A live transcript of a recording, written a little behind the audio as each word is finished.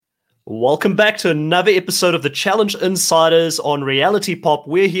Welcome back to another episode of the Challenge Insiders on Reality Pop.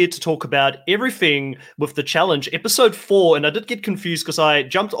 We're here to talk about everything with the Challenge, episode 4. And I did get confused because I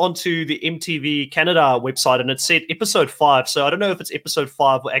jumped onto the MTV Canada website and it said episode 5. So I don't know if it's episode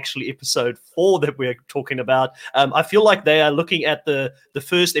 5 or actually episode 4 that we're talking about. I feel like they are looking at the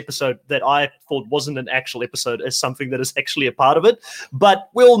first episode that I thought wasn't an actual episode as something that is actually a part of it. But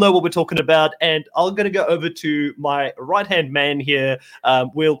we all know what we're talking about. And I'm going to go over to my right-hand man here.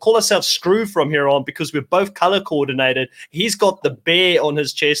 We'll call ourselves Screw from here on because we're both color coordinated. He's got the bear on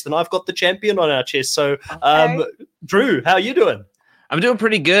his chest and I've got the champion on our chest. So Drew, how are you doing? I'm doing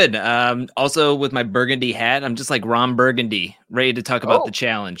pretty good. Also with my burgundy hat, I'm just like Ron Burgundy, ready to talk about the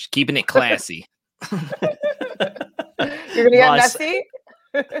challenge, keeping it classy. You're gonna get messy?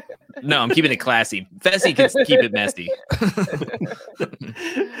 No, I'm keeping it classy. Fessy can keep it messy.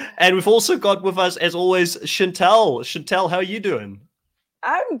 And we've also got with us, as always, Chantel. Chantel, how are you doing?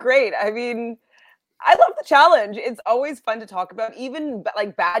 I'm great. I mean, I love the challenge. It's always fun to talk about. Even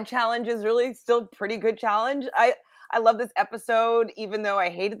like bad challenges, really still pretty good challenge. I love this episode, even though I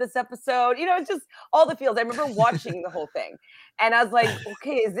hated this episode. You know, it's just all the feels. I remember watching the whole thing, and I was like,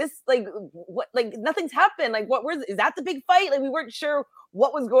 okay, is this like what? Like nothing's happened. Like is that the big fight? Like we weren't sure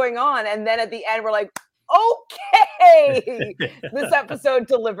what was going on, and then at the end, we're like, okay, this episode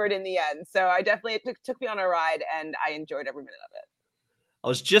delivered in the end. So I definitely it took me on a ride, and I enjoyed every minute of it. I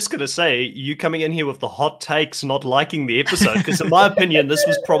was just going to say, you coming in here with the hot takes, not liking the episode, because in my opinion, this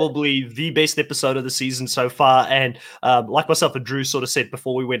was probably the best episode of the season so far. And like myself and Drew sort of said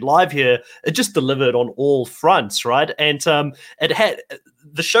before we went live here, it just delivered on all fronts, right? And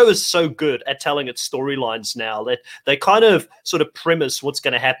the show is so good at telling its storylines now that they kind of sort of premise what's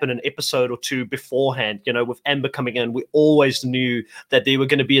going to happen an episode or two beforehand. You know, with Amber coming in, we always knew that there were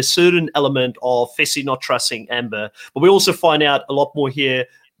going to be a certain element of Fessy not trusting Amber. But we also find out a lot more here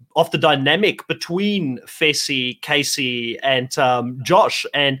of the dynamic between Fessy, Casey, and Josh.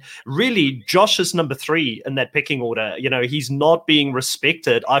 And really, Josh is number 3 in that pecking order. You know, he's not being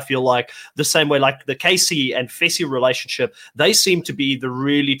respected, I feel like, the same way like the Casey and Fessy relationship. They seem to be the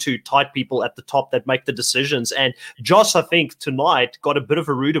really two tight people at the top that make the decisions. And Josh, I think, tonight got a bit of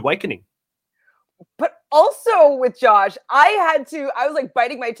a rude awakening. But also with Josh, I was like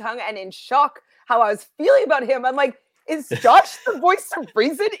biting my tongue and in shock how I was feeling about him. I'm like, is Josh the voice of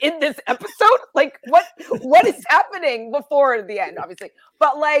reason in this episode? Like, what is happening before the end, obviously?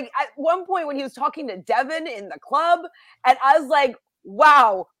 But like at one point when he was talking to Devin in the club, and I was like,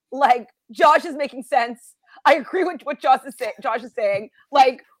 wow, like Josh is making sense. I agree with what Josh is saying.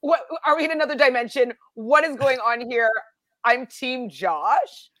 Like, what are we in another dimension? What is going on here? I'm team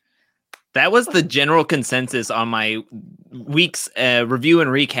Josh. That was the general consensus on my week's review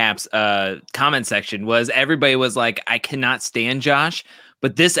and recaps comment section. Was everybody was like, I cannot stand Josh,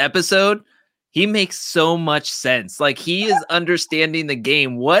 but this episode, he makes so much sense. Like he is understanding the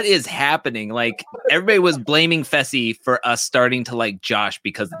game. What is happening? Like everybody was blaming Fessy for us starting to like Josh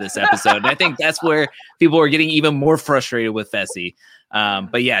because of this episode. And I think that's where people were getting even more frustrated with Fessy.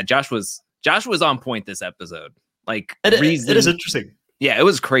 But yeah, Josh was on point this episode. Like it is interesting. Yeah, it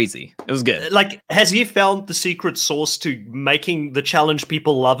was crazy. It was good. Like, has he found the secret sauce to making the challenge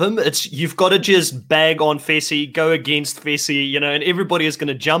people love him? It's you've got to just bag on Fessy, go against Fessy, you know, and everybody is going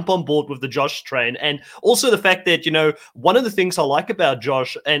to jump on board with the Josh train. And also the fact that, you know, one of the things I like about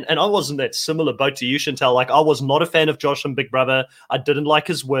Josh, and I wasn't that similar boat to you, Chantel, like I was not a fan of Josh and Big Brother. I didn't like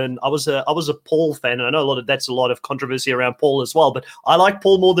his win. I was a Paul fan, and I know that's a lot of controversy around Paul as well, but I like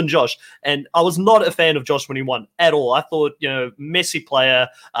Paul more than Josh. And I was not a fan of Josh when he won at all. I thought, you know, messy player,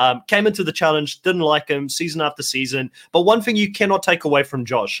 came into the challenge, didn't like him season after season. But one thing you cannot take away from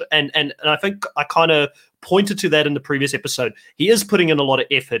Josh, and I think I kind of pointed to that in the previous episode, he is putting in a lot of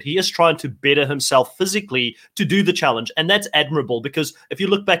effort. He is trying to better himself physically to do the challenge, and that's admirable because if you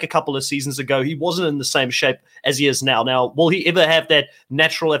look back a couple of seasons ago, he wasn't in the same shape as he is now. Now, will he ever have that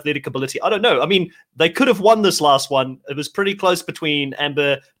natural athletic ability? I don't know. I mean, they could have won this last one. It was pretty close between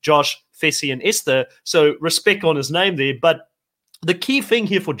Amber, Josh, Fessy, and Esther, so respect on his name there, but the key thing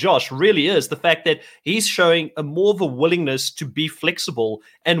here for Josh really is the fact that he's showing a more of a willingness to be flexible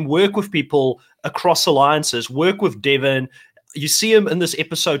and work with people across alliances, work with Devin. You see him in this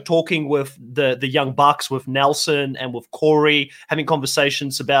episode talking with the young bucks, with Nelson and with Corey, having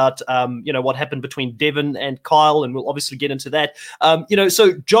conversations about, what happened between Devin and Kyle, and we'll obviously get into that.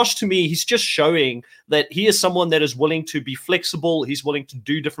 So Josh, to me, he's just showing that he is someone that is willing to be flexible. He's willing to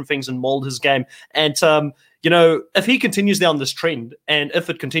do different things and mold his game. And, if he continues down this trend and if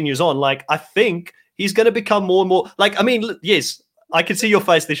it continues on, like, I think he's going to become more and more like, I mean, yes, I can see your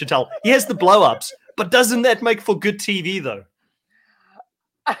face there, Chantal. He has the blow ups, but doesn't that make for good TV though?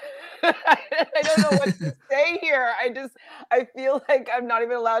 I don't know what to say here. I feel like I'm not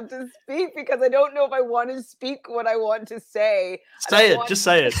even allowed to speak because I don't know if I want to speak what I want to say. Say it. Just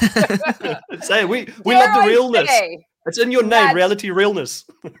say it. Say it. We love the realness. It's in your name, reality realness.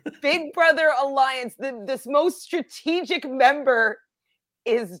 Big Brother Alliance, this most strategic member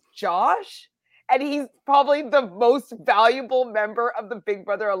is Josh, and he's probably the most valuable member of the Big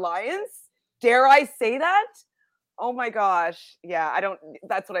Brother Alliance. Dare I say that? Oh my gosh. Yeah,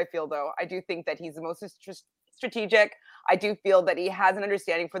 that's what I feel though. I do think that he's the most strategic. I do feel that he has an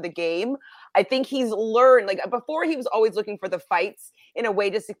understanding for the game. I think he's learned, like before he was always looking for the fights in a way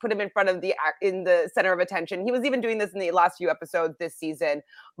just to put him in front of in the center of attention. He was even doing this in the last few episodes this season,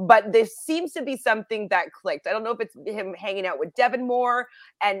 but there seems to be something that clicked. I don't know if it's him hanging out with Devin more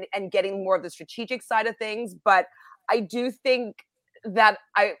and getting more of the strategic side of things, but I do think that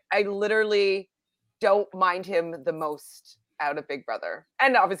I literally don't mind him the most out of Big Brother.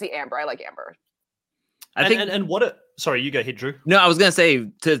 And obviously Amber. I like Amber. I think, and what? Sorry, you go ahead, Drew. No, I was gonna say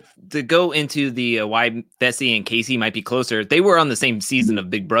to go into the why Fessy and Casey might be closer. They were on the same season of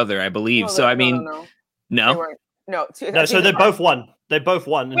Big Brother, I believe. So I mean, no. So they both won. They both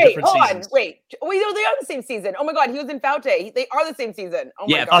won in different seasons. Wait, they are the same season. Oh my God, he was in Faute. They are the same season. Oh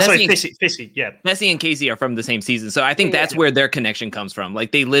my God. Oh, sorry, Fessy. Yeah, Fessy and Casey are from the same season, so I think that's where their connection comes from.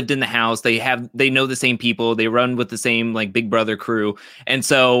 Like they lived in the house, they know the same people, they run with the same like Big Brother crew, and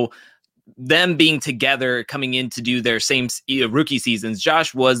so them being together coming in to do their same rookie seasons.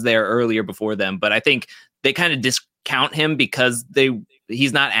 Josh was there earlier before them, but I think they kind of discount him because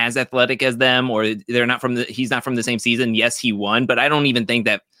he's not as athletic as them, or he's not from the same season. Yes, he won, but I don't even think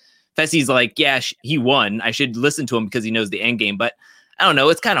that Fessy's like, yeah, he won. I should listen to him because he knows the end game. But I don't know.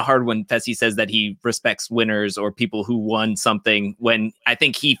 It's kind of hard when Fessy says that he respects winners or people who won something when I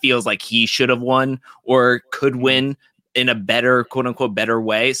think he feels like he should have won or could win in a better, quote unquote, better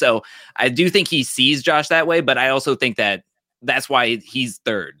way. So I do think he sees Josh that way, but I also think that that's why he's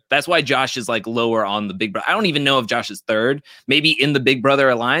third. That's why Josh is like lower on the Big Brother. I don't even know if Josh is third, maybe in the Big Brother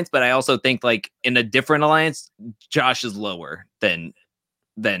Alliance, but I also think like in a different alliance, Josh is lower than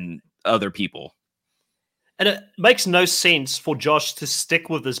other people. And it makes no sense for Josh to stick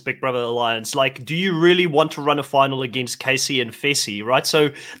with this Big Brother Alliance. Like, do you really want to run a final against Casey and Fessy, right?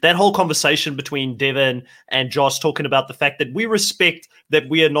 So that whole conversation between Devin and Josh talking about the fact that we respect that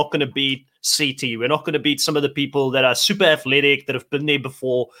we are not going to beat CT. We're not going to beat some of the people that are super athletic, that have been there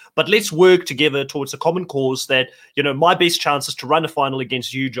before, but let's work together towards a common cause that, my best chance is to run a final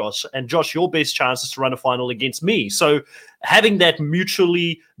against you, Josh, and Josh, your best chance is to run a final against me. So having that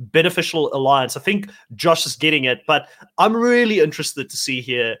mutually beneficial alliance, I think Josh is getting it, but I'm really interested to see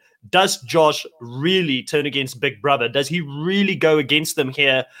here, does Josh really turn against Big Brother? Does he really go against them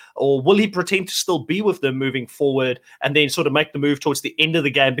here? Or will he pretend to still be with them moving forward and then sort of make the move towards the end of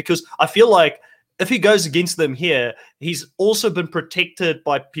the game? Because I feel like if he goes against them here, he's also been protected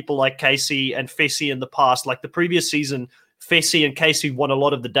by people like Casey and Fessy in the past. Like the previous season, Fessy and Casey won a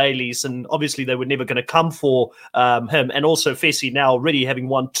lot of the dailies, and obviously they were never going to come for him. And also Fessy now already having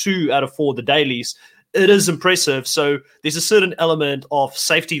won 2 out of 4 of the dailies. It is impressive. So there's a certain element of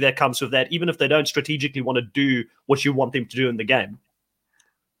safety that comes with that, even if they don't strategically want to do what you want them to do in the game.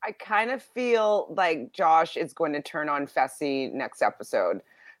 I kind of feel like Josh is going to turn on Fessy next episode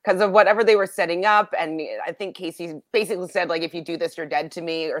because of whatever they were setting up. And I think Casey basically said, like, if you do this, you're dead to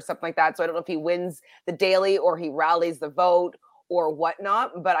me or something like that. So I don't know if he wins the daily or he rallies the vote or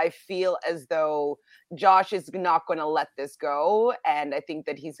whatnot, but I feel as though Josh is not going to let this go. And I think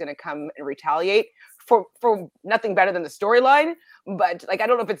that he's going to come and retaliate for nothing better than the storyline. But like, I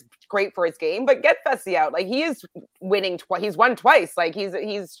don't know if it's great for his game, but get Fessy out. Like he is winning he's won twice. Like he's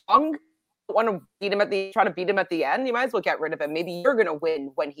strong. Want to beat him try to beat him at the end. You might as well get rid of him. Maybe you're going to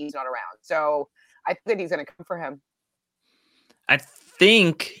win when he's not around. So I think he's going to come for him. I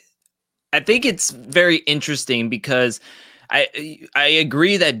think it's very interesting because I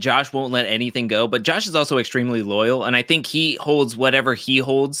agree that Josh won't let anything go, but Josh is also extremely loyal. And I think he holds whatever he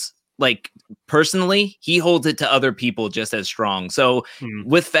holds, like personally, he holds it to other people just as strong. So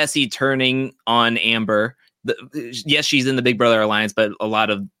with Fessy turning on Amber, yes, she's in the Big Brother Alliance, but a lot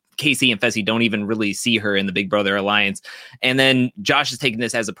of Casey and Fessy don't even really see her in the Big Brother Alliance. And then Josh is taking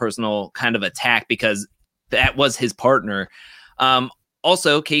this as a personal kind of attack because that was his partner.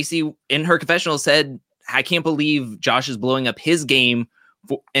 Also, Casey in her confessional said, I can't believe Josh is blowing up his game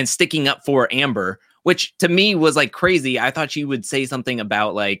and sticking up for Amber, which to me was like crazy. I thought she would say something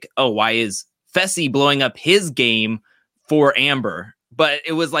about like, oh, why is Fessy blowing up his game for Amber? But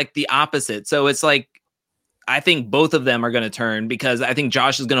it was like the opposite. So it's like, I think both of them are going to turn because I think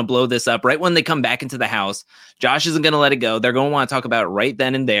Josh is going to blow this up right when they come back into the house. Josh isn't going to let it go. They're going to want to talk about it right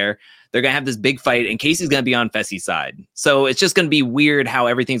then and there. They're going to have this big fight, and Casey's going to be on Fessy's side. So it's just going to be weird how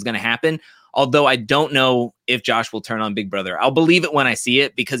everything's going to happen. Although I don't know if Josh will turn on Big Brother. I'll believe it when I see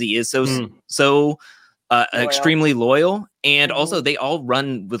it because he is so extremely loyal. And also they all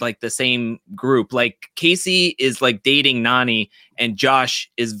run with like the same group. Like Casey is like dating Nany and Josh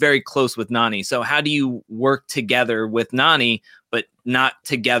is very close with Nany. So how do you work together with Nany, but not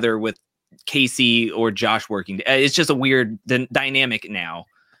together with Casey or Josh working? It's just a weird dynamic now.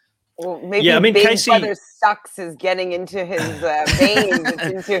 Well, maybe Big Casey... Brother Sucks is getting into his veins,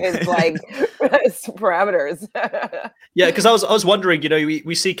 into his like parameters. Yeah, because I was wondering,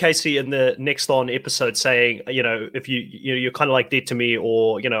 we see Casey in the next on episode saying, if you're kind of like dead to me,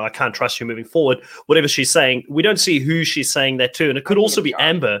 or I can't trust you moving forward. Whatever she's saying, we don't see who she's saying that to, and it could also be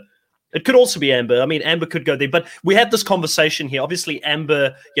Amber. It could also be Amber. I mean, Amber could go there, but we have this conversation here. Obviously,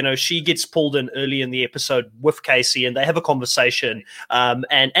 Amber, she gets pulled in early in the episode with Casey, and they have a conversation.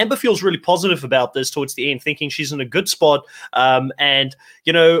 And Amber feels really positive about this towards the end, thinking she's in a good spot. And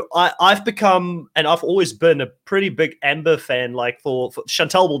I've become, and I've always been a pretty big Amber fan. Like for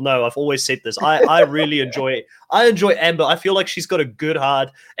Chantal will know, I've always said this. I really enjoy Amber. I feel like she's got a good heart,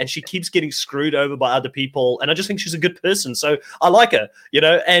 and she keeps getting screwed over by other people. And I just think she's a good person. So I like her,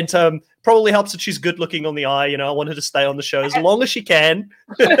 and probably helps that she's good looking on the eye. I want her to stay on the show as long as she can.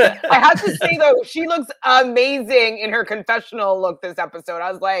 I have to say though, she looks amazing in her confessional look this episode.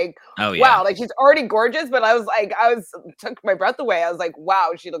 I was like, oh, yeah. Wow, like she's already gorgeous, but I was like, took my breath away. I was like,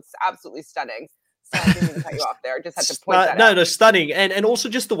 wow, she looks absolutely stunning. So I didn't even cut you off there. Just had to point that out. No, stunning. And also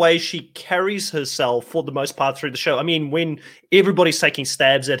just the way she carries herself for the most part through the show. I mean, when everybody's taking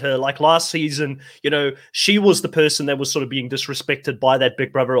stabs at her, like last season, she was the person that was sort of being disrespected by that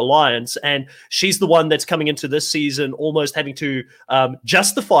Big Brother alliance. And she's the one that's coming into this season almost having to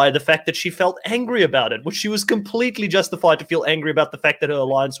justify the fact that she felt angry about it, which she was completely justified to feel angry about the fact that her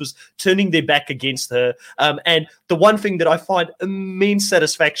alliance was turning their back against her. And the one thing that I find immense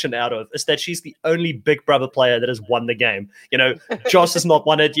satisfaction out of is that she's the only Big Brother player that has won the game. Josh has not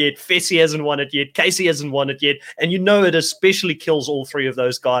won it yet. Fessy hasn't won it yet. Casey hasn't won it yet. And it especially kills all three of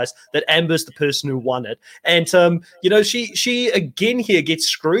those guys that Amber's the person who won it. And, she again here gets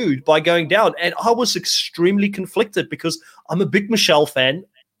screwed by going down. And I was extremely conflicted because I'm a big Michelle fan,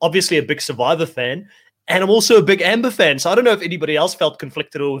 obviously a big Survivor fan, and I'm also a big Amber fan. So I don't know if anybody else felt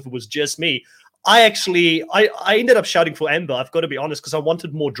conflicted or if it was just me. I ended up shouting for Amber, I've got to be honest, because I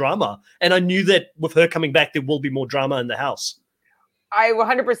wanted more drama. And I knew that with her coming back, there will be more drama in the house. I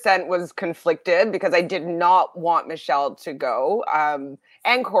 100% was conflicted because I did not want Michelle to go.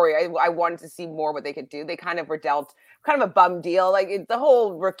 And Corey, I wanted to see more what they could do. They kind of were dealt kind of a bum deal. Like the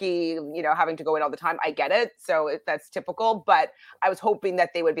whole rookie, having to go in all the time. I get it. So that's typical. But I was hoping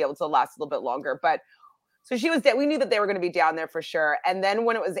that they would be able to last a little bit longer. But so she was we knew that they were going to be down there for sure. And then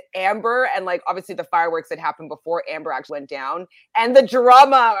when it was Amber and like obviously the fireworks that happened before Amber actually went down and the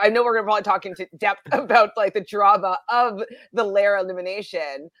drama, I know we're going to probably talk into depth about like the drama of the Lair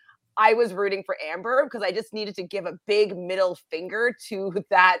elimination. I was rooting for Amber because I just needed to give a big middle finger to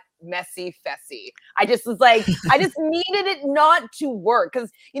that messy Fessy. I just was like, I just needed it not to work. Because,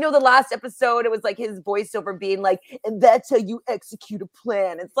 the last episode, it was like his voiceover being like, and that's how you execute a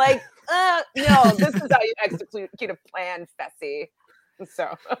plan. It's like, no, this is how you execute a plan, Fessy.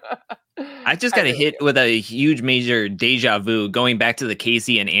 So I just got hit with a huge major deja vu going back to the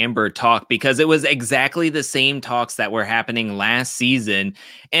Casey and Amber talk because it was exactly the same talks that were happening last season.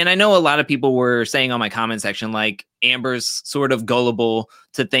 And I know a lot of people were saying on my comment section, like Amber's sort of gullible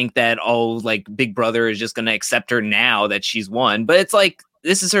to think that, like Big Brother is just going to accept her now that she's won. But it's like,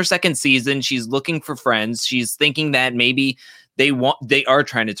 this is her second season. She's looking for friends. She's thinking that maybe they are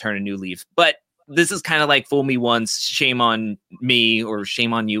trying to turn a new leaf, but this is kind of like fool me once, shame on me, or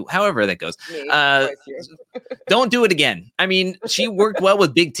shame on you, however that goes. Don't do it again. I mean, she worked well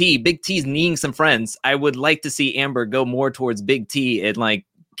with Big T. Big T's needing some friends. I would like to see Amber go more towards Big T and like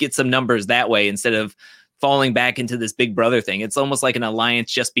get some numbers that way instead of falling back into this Big Brother thing. It's almost like an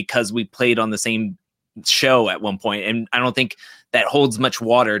alliance just because we played on the same show at one point. And I don't think that holds much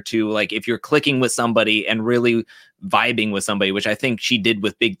water to like if you're clicking with somebody and really vibing with somebody, which I think she did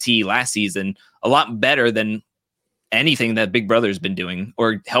with Big T last season, a lot better than anything that Big Brother's been doing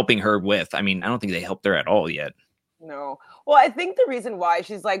or helping her with. I mean, I don't think they helped her at all yet. No. Well, I think the reason why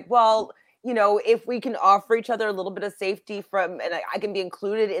she's like, well, if we can offer each other a little bit of safety and I can be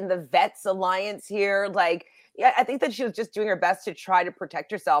included in the Vets Alliance here, like yeah, I think that she was just doing her best to try to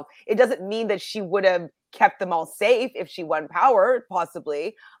protect herself. It doesn't mean that she would have kept them all safe if she won power,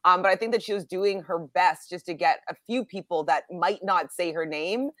 possibly. But I think that she was doing her best just to get a few people that might not say her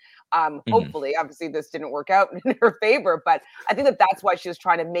name. Hopefully, obviously, this didn't work out in her favor, but I think that that's why she was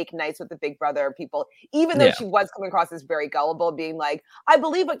trying to make nice with the Big Brother people, even though she was coming across as very gullible, being like, I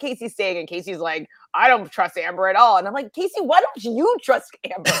believe what Casey's saying. And Casey's like, I don't trust Amber at all. And I'm like, Casey, why don't you trust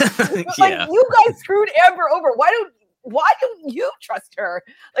Amber? Like, you guys screwed Amber over. Why don't you trust her?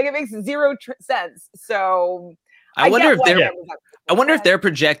 Like, it makes zero sense. So I wonder if they're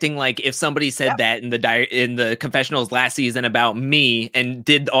projecting, like, if somebody said that in the confessionals last season about me and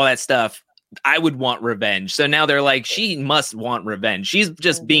did all that stuff, I would want revenge. So now they're like, she must want revenge. She's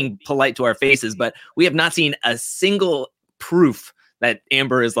just being polite to our faces, but we have not seen a single proof that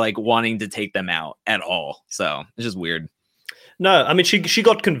Amber is like wanting to take them out at all. So it's just weird. No, I mean, she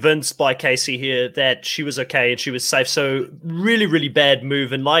got convinced by Casey here that she was okay and she was safe. So really, really bad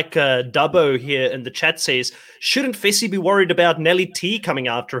move. And like Dubbo here in the chat says, shouldn't Fessy be worried about Nelly T coming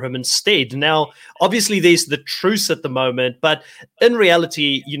after him instead? Now, obviously, there's the truce at the moment. But in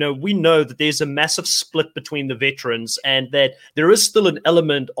reality, you know, we know that there's a massive split between the veterans and that there is still an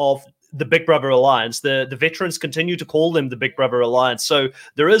element of the Big Brother Alliance. The veterans continue to call them the Big Brother Alliance. So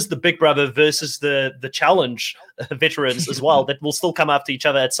there is the Big Brother versus the challenge veterans as well that will still come after each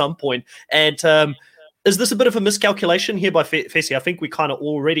other at some point. And is this a bit of a miscalculation here by Fessy? I think we kind of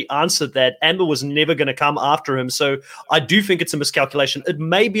already answered that. Amber was never going to come after him. So I do think it's a miscalculation. It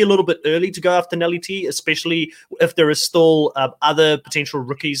may be a little bit early to go after Nelly T, especially if there is still other potential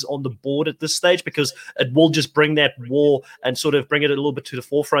rookies on the board at this stage, because it will just bring that war and sort of bring it a little bit to the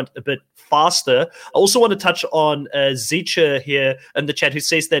forefront a bit faster. I also want to touch on Zicha here in the chat, who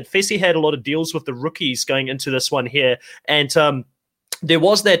says that Fessy had a lot of deals with the rookies going into this one here. And there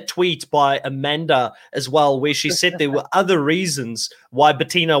was that tweet by Amanda as well, where she said there were other reasons why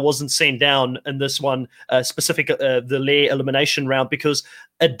Bettina wasn't sent down in this one, the Lair elimination round, because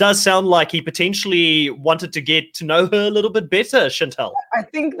it does sound like he potentially wanted to get to know her a little bit better, Chantel. I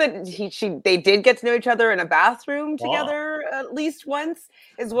think that they did get to know each other in a bathroom together at least once,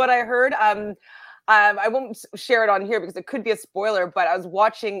 is what I heard. I won't share it on here because it could be a spoiler, but I was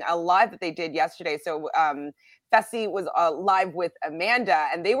watching a live that they did yesterday. So Fessy was live with Amanda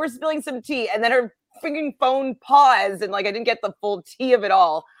and they were spilling some tea, and then her freaking phone paused and like I didn't get the full tea of it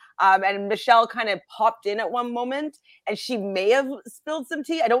all. And Michelle kind of popped in at one moment and she may have spilled some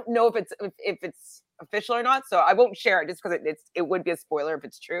tea. I don't know if it's official or not, so I won't share it just because it would be a spoiler if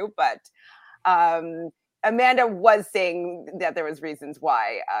it's true. But Amanda was saying that there was reasons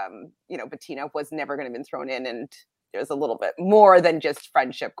why Bettina was never going to be thrown in, and there's a little bit more than just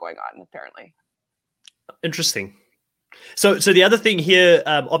friendship going on apparently. Interesting. So the other thing here,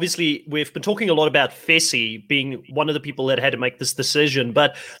 obviously, we've been talking a lot about Fessy being one of the people that had to make this decision,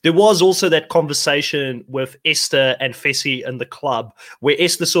 but there was also that conversation with Esther and Fessy in the club, where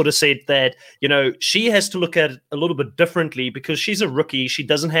Esther sort of said that, she has to look at it a little bit differently because she's a rookie. She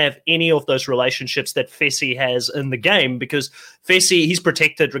doesn't have any of those relationships that Fessy has in the game, because Fessy, he's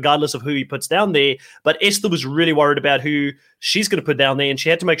protected regardless of who he puts down there, but Esther was really worried about who she's going to put down there, and she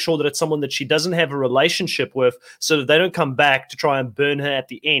had to make sure that it's someone that she doesn't have a relationship with so that they don't come back to try and burn her at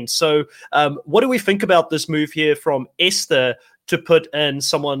the end. So what do we think about this move here from Esther to put in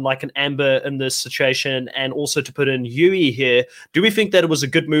someone like an Amber in this situation, and also to put in Yui here? Do we think that it was a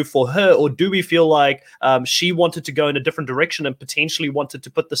good move for her, or do we feel like she wanted to go in a different direction and potentially wanted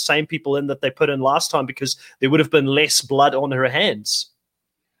to put the same people in that they put in last time because there would have been less blood on her hands?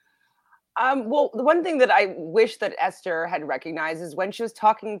 Well, the one thing that I wish that Esther had recognized is when she was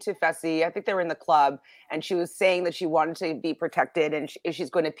talking to Fessy, I think they were in the club, and she was saying that she wanted to be protected and she's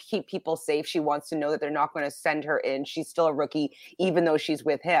going to keep people safe. She wants to know that they're not going to send her in. She's still a rookie, even though she's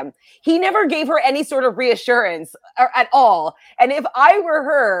with him. He never gave her any sort of reassurance at all. And if I were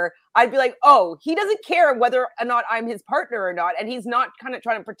her, I'd be like, oh, he doesn't care whether or not I'm his partner or not. And he's not kind of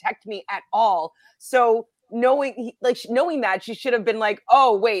trying to protect me at all. So knowing that, she should have been like,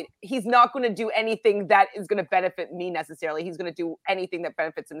 oh wait, he's not going to do anything that is going to benefit me necessarily. He's going to do anything that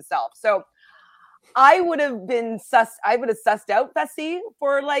benefits himself. So I would have sussed out Fessy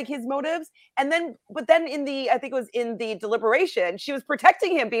for like his motives. But then I think it was in the deliberation, she was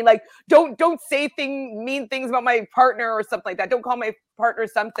protecting him, being like, don't say mean things about my partner or something like that. Don't call my partner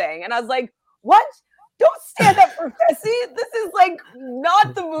something. And I was like, what? Don't stand up for Fessy. This is like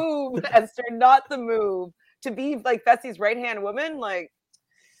not the move, Esther, not the move. To be like Fessy's right-hand woman, like,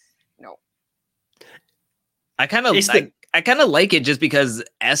 no. I kind of like it just because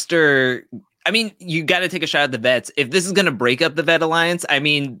Esther I mean, you got to take a shot at the vets. If this is going to break up the vet alliance, I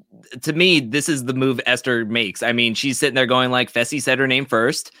mean, to me, this is the move Esther makes. I mean, she's sitting there going like, Fessy said her name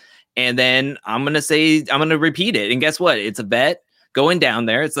first, and then I'm going to repeat it. And guess what? It's a vet going down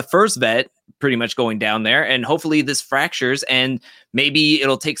there. It's the first vet pretty much going down there. And hopefully this fractures, and maybe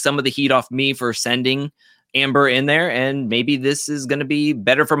it'll take some of the heat off me for sending Amber in there. And maybe this is going to be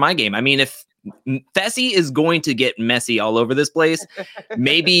better for my game. I mean, if Fessy is going to get messy all over this place,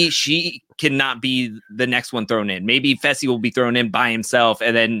 maybe she cannot be the next one thrown in. Maybe Fessy will be thrown in by himself,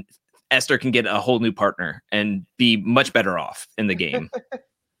 and then Esther can get a whole new partner and be much better off in the game.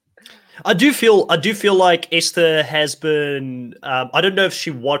 I do feel like Esther has been. I don't know if she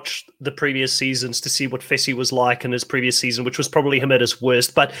watched the previous seasons to see what Fessy was like in his previous season, which was probably him at his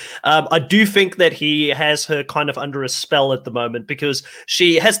worst. But I do think that he has her kind of under a spell at the moment, because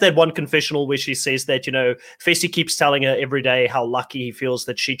she has that one confessional where she says that, you know, Fessy keeps telling her every day how lucky he feels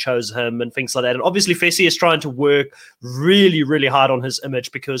that she chose him and things like that. And obviously Fessy is trying to work really, really hard on his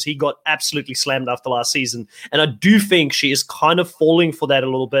image because he got absolutely slammed after last season. And I do think she is kind of falling for that a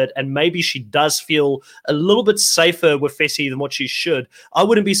little bit, and maybe she does feel a little bit safer with Fessy than what she should. I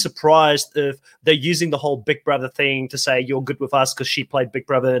wouldn't be surprised if they're using the whole Big Brother thing to say you're good with us because she played Big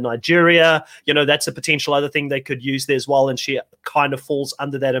Brother in Nigeria. You know, that's a potential other thing they could use there as well, and she kind of falls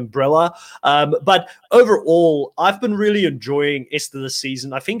under that umbrella. But overall, I've been really enjoying Esther this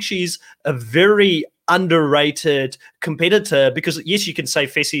season. I think she's a very underrated competitor, because yes, you can say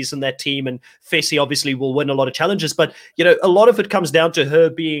Fessy's in that team and Fessy obviously will win a lot of challenges, but you know, a lot of it comes down to her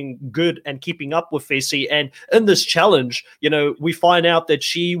being good and keeping up with Fessy. And in this challenge, you know, we find out that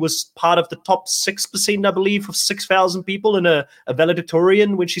she was part of the top 6%, I believe, of 6,000 people in a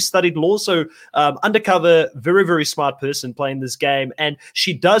valedictorian when she studied law. So undercover, very, very smart person playing this game. And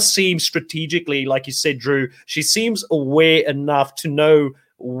she does seem strategically, like you said, Drew, she seems aware enough to know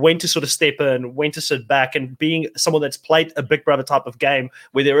when to sort of step in, when to sit back, and being someone that's played a Big Brother type of game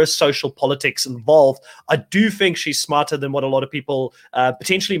where there is social politics involved. I do think she's smarter than what a lot of people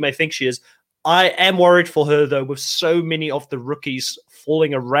potentially may think she is. I am worried for her, though, with so many of the rookies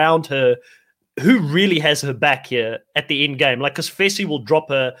falling around her. Who really has her back here at the end game? Like, because Fessy will drop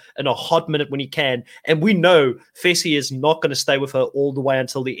her in a hot minute when he can. And we know Fessy is not going to stay with her all the way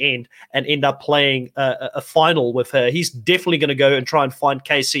until the end and end up playing a final with her. He's definitely going to go and try and find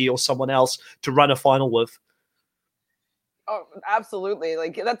Casey or someone else to run a final with. Oh, absolutely.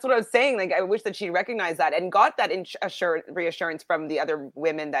 Like, that's what I was saying. Like, I wish that she recognized that and got that reassurance from the other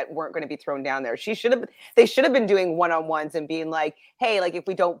women that weren't going to be thrown down there. They should have been doing one-on-ones and being like, hey, like, if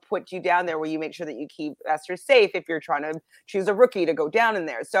we don't put you down there, will you make sure that you keep Esther safe if you're trying to choose a rookie to go down in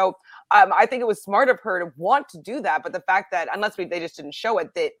there? So I think it was smart of her to want to do that. But the fact that they just didn't show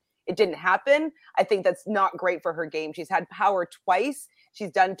it, that it didn't happen, I think that's not great for her game. She's had power twice.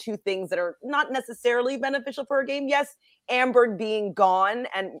 She's done two things that are not necessarily beneficial for her game. Yes, Amber being gone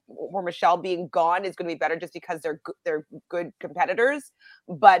or Michelle being gone is going to be better just because they're good competitors.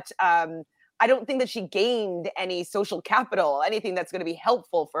 But I don't think that she gained any social capital, anything that's going to be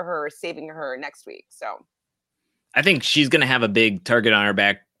helpful for her saving her next week. So I think she's going to have a big target on her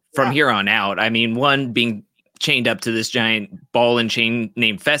back from here on out. I mean, one, being chained up to this giant ball and chain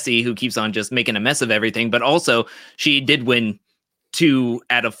named Fessy, who keeps on just making a mess of everything. But also, she did win 2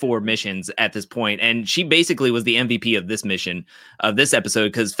 out of 4 missions at this point, and she basically was the MVP of this mission, of this episode,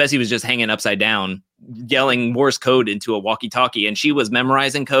 because Fessy was just hanging upside down, yelling Morse code into a walkie-talkie, and she was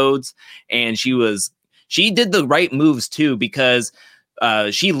memorizing codes, and she did the right moves too, because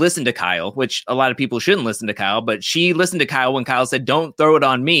she listened to Kyle, which a lot of people shouldn't listen to Kyle, but she listened to Kyle when Kyle said, don't throw it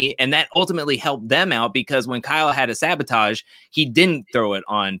on me. And that ultimately helped them out, because when Kyle had a sabotage, he didn't throw it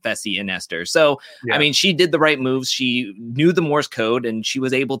on Fessy and Esther. So, yeah. I mean, she did the right moves. She knew the Morse code, and she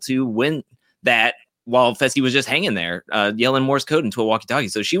was able to win that while Fessy was just hanging there, yelling Morse code into a walkie-talkie.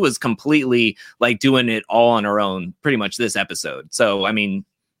 So she was completely like doing it all on her own, pretty much this episode. So, I mean,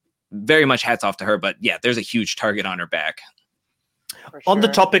 very much hats off to her, but yeah, there's a huge target on her back. Sure. On the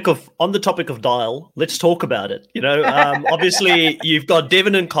topic of Dial, let's talk about it. You know, obviously you've got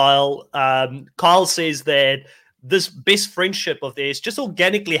Devin and Kyle. Kyle says that this best friendship of theirs just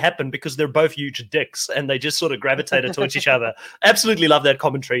organically happened because they're both huge dicks and they just sort of gravitated towards each other. Absolutely love that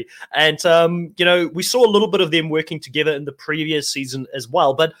commentary. And, you know, we saw a little bit of them working together in the previous season as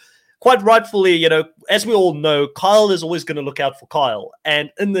well. But quite rightfully, you know, as we all know, Kyle is always going to look out for Kyle.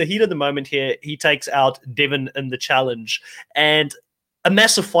 And in the heat of the moment here, he takes out Devin in the challenge. And a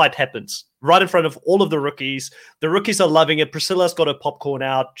massive fight happens right in front of all of the rookies. The rookies are loving it. Priscilla's got her popcorn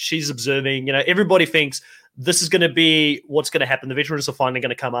out. She's observing. You know, everybody thinks this is going to be what's going to happen. The veterans are finally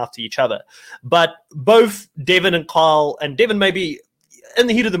going to come after each other. But both Devin and Kyle, and Devin maybe in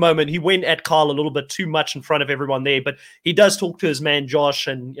the heat of the moment, he went at Kyle a little bit too much in front of everyone there, but he does talk to his man Josh,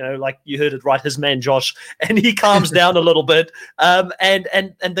 and like you heard it right, his man Josh, and he calms down a little bit, and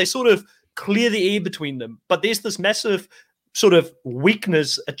they sort of clear the air between them. But there's this massive sort of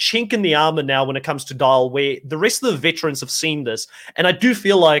weakness, a chink in the armor now when it comes to Dial, where the rest of the veterans have seen this, and I do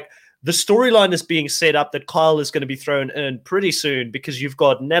feel like the storyline is being set up that Kyle is going to be thrown in pretty soon, because you've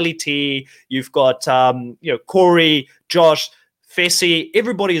got Nelly T, you've got Corey, Josh, Fessy.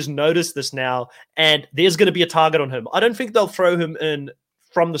 Everybody has noticed this now, and there's going to be a target on him. I don't think they'll throw him in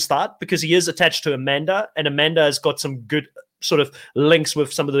from the start, because he is attached to Amanda, and Amanda has got some good sort of links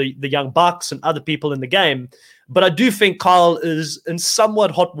with some of the young bucks and other people in the game. But I do think Kyle is in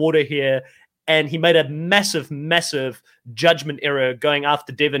somewhat hot water here, and he made a massive judgment error going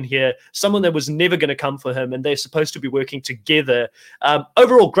after Devin here, someone that was never going to come for him, and they're supposed to be working together.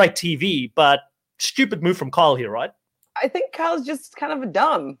 Overall, great TV, but stupid move from Kyle here, right? I think Kyle's just kind of a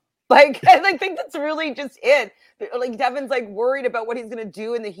dumb. Like, and I think that's really just it. Like, Devin's like worried about what he's going to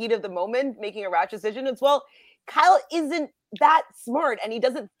do in the heat of the moment, making a rash decision. It's, well, Kyle isn't that smart, and he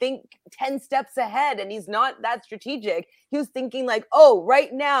doesn't think 10 steps ahead, and he's not that strategic. He was thinking like, oh,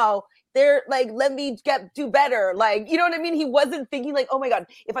 right now, they're like, let me do better. Like, you know what I mean? He wasn't thinking like, oh my God,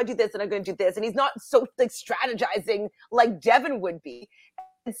 if I do this, then I'm going to do this. And he's not so like strategizing like Devin would be.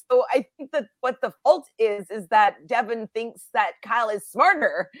 And so I think that what the fault is that Devin thinks that Kyle is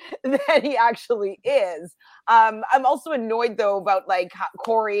smarter than he actually is. I'm also annoyed though about like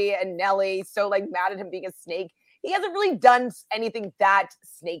Corey and Nelly so like mad at him being a snake. He hasn't really done anything that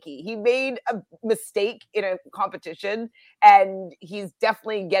snaky. He made a mistake in a competition, and he's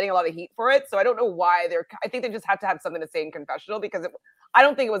definitely getting a lot of heat for it. So I don't know why I think they just have to have something to say in confessional, because I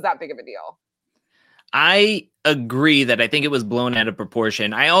don't think it was that big of a deal. I agree that I think it was blown out of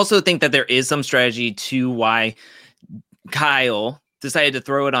proportion. I also think that there is some strategy to why Kyle decided to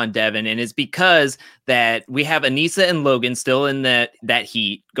throw it on Devin, and it's because that we have Aneesa and Logan still in that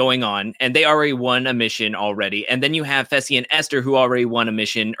heat going on, and they already won a mission already. And then you have Fessy and Esther, who already won a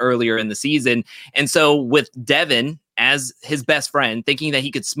mission earlier in the season. And so with Devin as his best friend, thinking that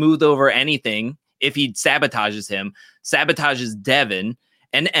he could smooth over anything if he sabotages Devin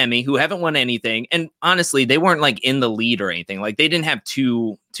and Emmy, who haven't won anything. And honestly, they weren't like in the lead or anything. Like, they didn't have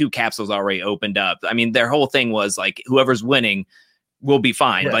two capsules already opened up. I mean, their whole thing was like, whoever's winning will be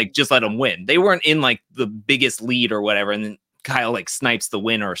fine. Right. Like, just let them win. They weren't in like the biggest lead or whatever. And then Kyle like snipes the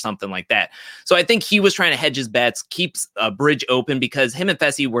winner or something like that. So I think he was trying to hedge his bets, keeps a bridge open, because him and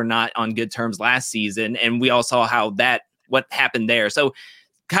Fessy were not on good terms last season. And we all saw what happened there. So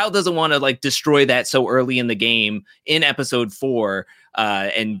Kyle doesn't want to like destroy that so early in the game in episode 4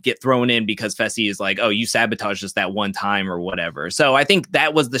 and get thrown in because Fessy is like, oh, you sabotaged us that one time or whatever. So I think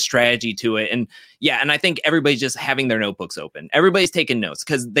that was the strategy to it. And yeah, and I think everybody's just having their notebooks open. Everybody's taking notes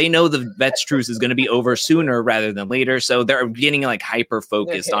because they know the Vets truce is going to be over sooner rather than later. So they're getting like hyper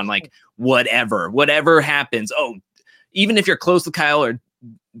focused on like whatever happens. Oh, even if you're close to Kyle or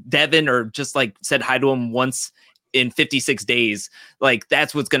Devin or just like said hi to him once in 56 days, like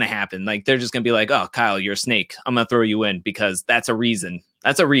that's what's going to happen. Like they're just going to be like, oh, Kyle, you're a snake. I'm going to throw you in because that's a reason.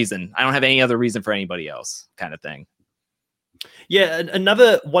 I don't have any other reason for anybody else, kind of thing. Yeah,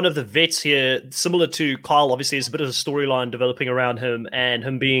 another one of the vets here, similar to Kyle, obviously, is a bit of a storyline developing around him and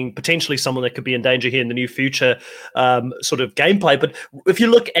him being potentially someone that could be in danger here in the near future, sort of gameplay. But if you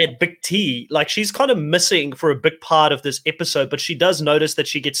look at Big T, like she's kind of missing for a big part of this episode, but she does notice that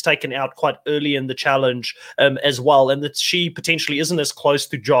she gets taken out quite early in the challenge as well, and that she potentially isn't as close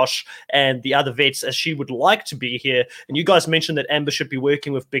to Josh and the other vets as she would like to be here. And you guys mentioned that Amber should be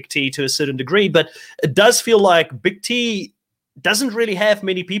working with Big T to a certain degree, but it does feel like Big T doesn't really have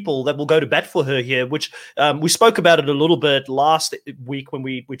many people that will go to bat for her here, which we spoke about it a little bit last week when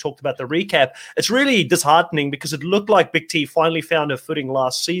we talked about the recap. It's really disheartening because it looked like Big T finally found her footing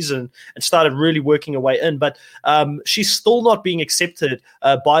last season and started really working her way in, but she's still not being accepted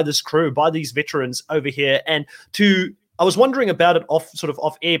by this crew, by these veterans over here. And I was wondering about it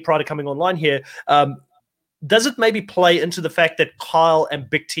off air prior to coming online here. Does it maybe play into the fact that Kyle and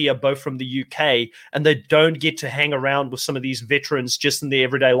Big T are both from the UK and they don't get to hang around with some of these veterans just in their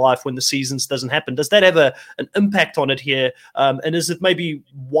everyday life when the seasons doesn't happen? Does that have an impact on it here? And is it maybe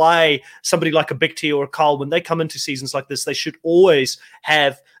why somebody like a Big T or a Kyle, when they come into seasons like this, they should always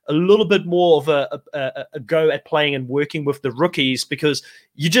have a little bit more of a go at playing and working with the rookies? Because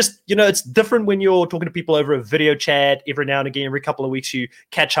it's different when you're talking to people over a video chat every now and again, every couple of weeks you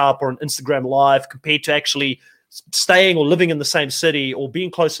catch up or on Instagram Live, compared to actually staying or living in the same city or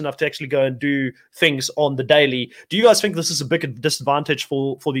being close enough to actually go and do things on the daily. Do you guys think this is a big disadvantage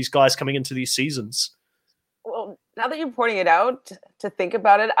for these guys coming into these seasons? Well, Now that you're pointing it out, to think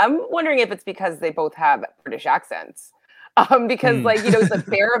about it, I'm wondering if it's because they both have British accents. Because like, you know, the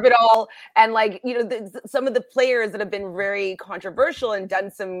fair of it all, and like, you know, some of the players that have been very controversial and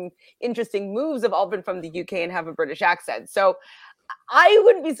done some interesting moves have all been from the UK and have a British accent. So I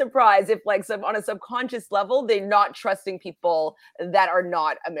wouldn't be surprised if, like, on a subconscious level, they're not trusting people that are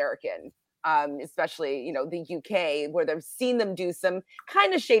not American, especially, you know, the UK, where they've seen them do some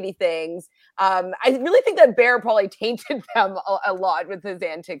kind of shady things. I really think that Bear probably tainted them a lot with his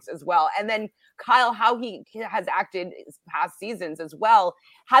antics as well. And then Kyle, how he has acted past seasons as well,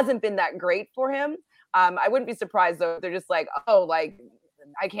 hasn't been that great for him. I wouldn't be surprised, though, if they're just like, oh, like,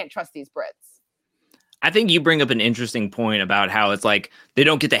 I can't trust these Brits. I think you bring up an interesting point about how it's like they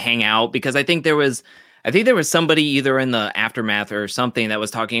don't get to hang out, because I think there was somebody either in the aftermath or something that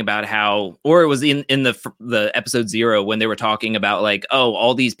was talking about how, or it was in the episode 0 when they were talking about like, oh,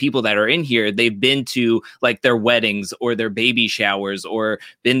 all these people that are in here, they've been to like their weddings or their baby showers or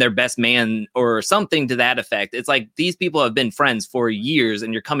been their best man or something to that effect. It's like these people have been friends for years,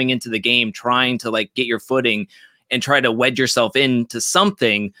 and you're coming into the game trying to like get your footing and try to wedge yourself into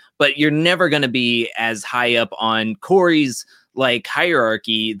something, but you're never going to be as high up on Corey's like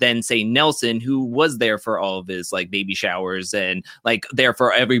hierarchy than say Nelson, who was there for all of his like baby showers and like there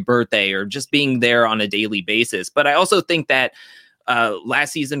for every birthday or just being there on a daily basis. But I also think that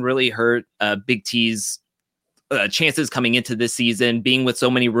last season really hurt Big T's chances coming into this season, being with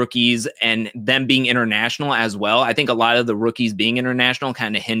so many rookies and them being international as well. I think a lot of the rookies being international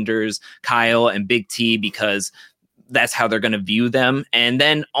kind of hinders Kyle and Big T, because that's how they're going to view them. And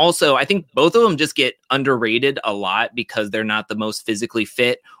then also, I think both of them just get underrated a lot because they're not the most physically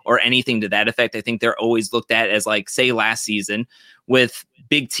fit or anything to that effect. I think they're always looked at as like, say, last season with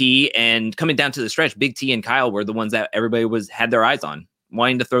Big T, and coming down to the stretch, Big T and Kyle were the ones that everybody had their eyes on,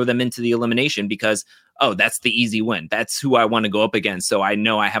 wanting to throw them into the elimination because, oh, that's the easy win. That's who I want to go up against. So I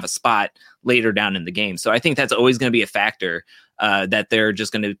know I have a spot later down in the game. So I think that's always going to be a factor, that they're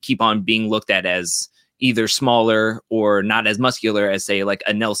just going to keep on being looked at as either smaller or not as muscular as, say, like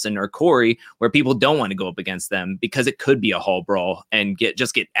a Nelson or Corey, where people don't want to go up against them because it could be a hall brawl and get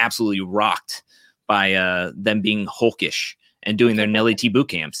absolutely rocked by them being hulkish and doing their Nelly T boot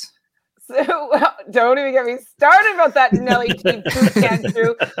camps. So don't even get me started about that Nelly T boot camp,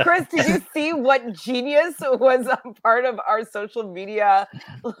 Drew. Chris, did you see what genius was a part of our social media?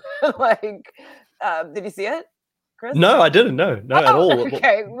 Did you see it, Chris? No, I didn't. No, at all.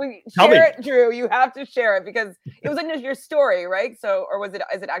 Okay, share it, Drew. You have to share it because it was in your story, right? So, or is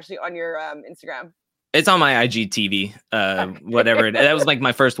it actually on your Instagram? It's on my IGTV, whatever. That was like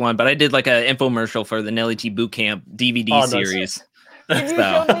my first one, but I did like an infomercial for the Nelly T Bootcamp DVD series. Did you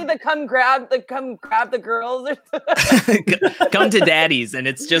show me the come grab the girls? Come to daddy's, and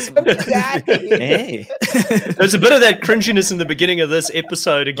it's just hey. There's a bit of that cringiness in the beginning of this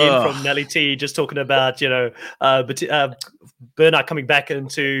episode again from Nelly T, just talking about Bernard coming back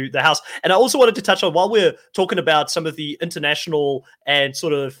into the house. And I also wanted to touch on, while we're talking about some of the international and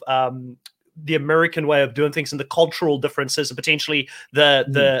sort of the American way of doing things and the cultural differences and potentially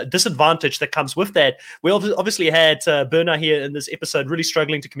the disadvantage that comes with that. We obviously had Berna here in this episode really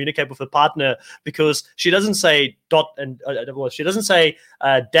struggling to communicate with her partner because she doesn't say dot and she doesn't say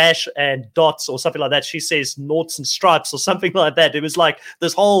dash and dots or something like that. She says noughts and stripes or something like that. It was like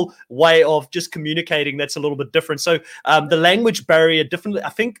this whole way of just communicating that's a little bit different. So the language barrier differently, I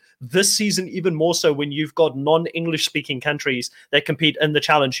think this season even more so when you've got non-English speaking countries that compete in the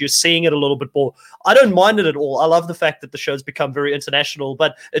challenge, you're seeing it a little bit more. I don't mind it at all. I love the fact that the show's become very international,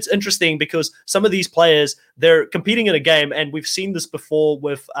 but it's interesting because some of these players, they're competing in a game, and we've seen this before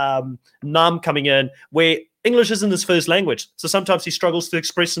with Nam coming in, where English isn't his first language, so sometimes he struggles to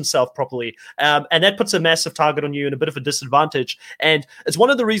express himself properly, and that puts a massive target on you and a bit of a disadvantage. And it's one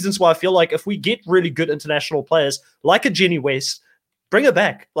of the reasons why I feel like if we get really good international players like a Jenny West, bring her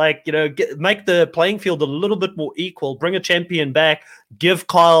back, make the playing field a little bit more equal, bring a champion back, give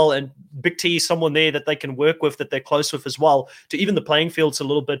Kyle and Big T someone there that they can work with, that they're close with as well, to even the playing fields a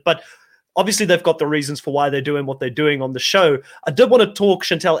little bit. But obviously they've got the reasons for why they're doing what they're doing on the show. I did want to talk,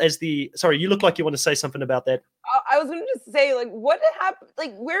 Chantel, sorry, you look like you want to say something about that. I was going to just say, what happened?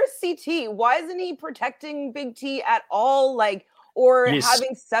 Where's CT? Why isn't he protecting Big T at all? Or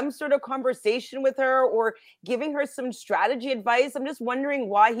having some sort of conversation with her or giving her some strategy advice. I'm just wondering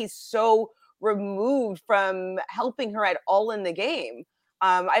why he's so removed from helping her at all in the game.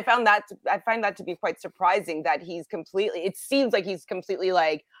 I find that to be quite surprising that it seems like he's completely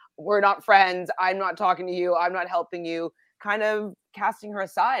like, we're not friends. I'm not talking to you. I'm not helping you, kind of casting her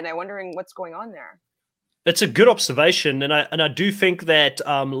aside. And I'm wondering what's going on there. It's a good observation, and I do think that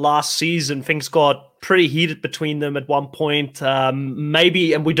last season things got pretty heated between them at one point.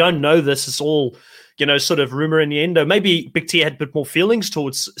 Maybe, and we don't know this. It's all sort of rumor innuendo. Maybe Big T had a bit more feelings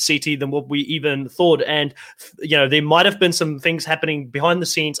towards CT than what we even thought, and there might have been some things happening behind the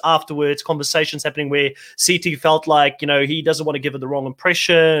scenes afterwards, conversations happening where CT felt like he doesn't want to give her the wrong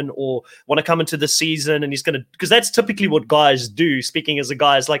impression or want to come into the season, and he's going to, because that's typically what guys do. Speaking as a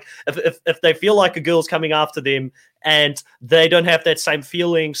guy, is like if they feel like a girl's coming after them and they don't have that same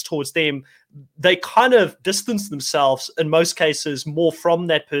feelings towards them, they kind of distance themselves in most cases more from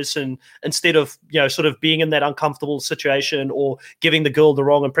that person instead of sort of being in that uncomfortable situation or giving the girl the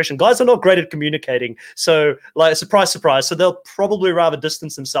wrong impression. Guys are not great at communicating, so like surprise, so they'll probably rather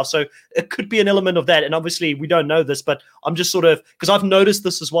distance themselves. So it could be an element of that, and obviously we don't know this, but I'm just sort of, because I've noticed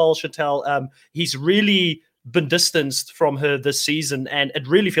this as well, Chantel. He's really been distanced from her this season, and it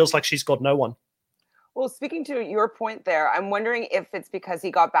really feels like she's got no one. Well, speaking to your point there, I'm wondering if it's because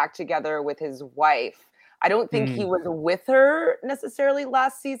he got back together with his wife. I don't think he was with her necessarily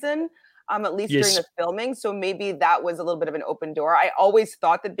last season, at least during the filming. So maybe that was a little bit of an open door. I always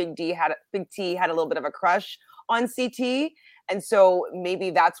thought that Big T had a little bit of a crush on CT. And so maybe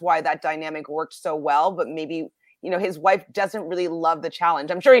that's why that dynamic worked so well. But maybe, his wife doesn't really love the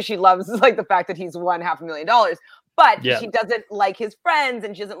challenge. I'm sure she loves like the fact that he's won $500,000. But she doesn't like his friends,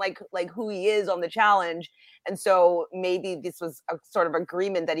 and she doesn't like who he is on the challenge. And so maybe this was a sort of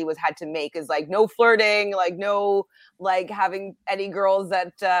agreement that he had to make, is like no flirting, like no like having any girls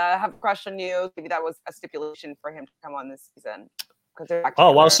that have a crush on you. Maybe that was a stipulation for him to come on this season.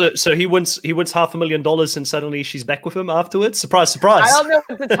 Oh wow! So he wins $500,000 and suddenly she's back with him afterwards. Surprise! I don't know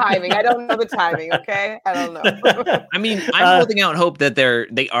the timing. Okay, I don't know. I mean, I'm holding out hope that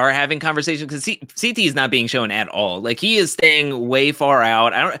they are having conversations, because CT is not being shown at all. Like, he is staying way far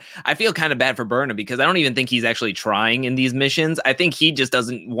out. I feel kind of bad for Burnham, because I don't even think he's actually trying in these missions. I think he just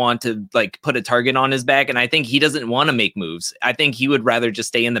doesn't want to like put a target on his back, and I think he doesn't want to make moves. I think he would rather just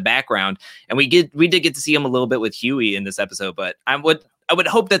stay in the background. And we did get to see him a little bit with Huey in this episode, but I would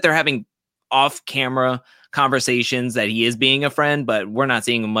hope that they're having off-camera conversations, that he is being a friend, but we're not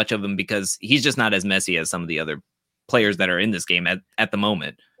seeing much of him because he's just not as messy as some of the other players that are in this game at the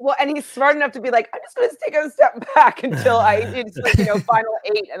moment. Well, and he's smart enough to be like, I'm just going to take a step back until it's final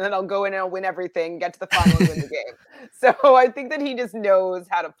 8, and then I'll go in and I'll win everything, get to the final and win the game. So I think that he just knows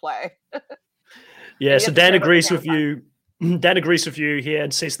how to play. Yeah, so Dan agrees with you. Dan agrees with you here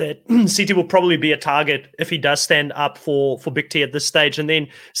and says that CT will probably be a target if he does stand up for Big T at this stage. And then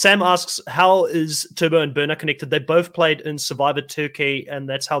Sam asks, how is Turbo and Burner connected? They both played in Survivor Turkey, and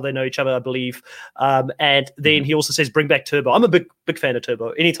that's how they know each other, I believe. And then he also says, bring back Turbo. I'm a big fan of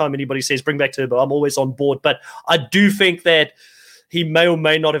Turbo. Anytime anybody says bring back Turbo, I'm always on board. But I do think that he may or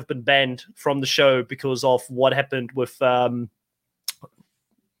may not have been banned from the show because of what happened with what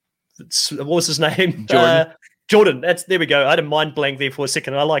was his name? Jordan. There we go. I had a mind blank there for a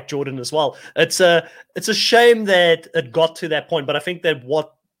second. I like Jordan as well. It's a shame that it got to that point, but I think that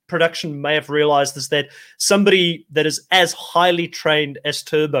what production may have realized is that somebody that is as highly trained as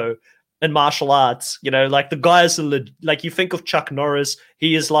Turbo in martial arts, like the guys are like, you think of Chuck Norris,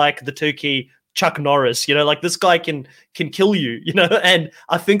 he is like the Turkey Chuck Norris, like this guy can kill you, and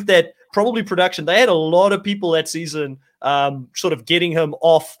I think that probably production, they had a lot of people that season sort of getting him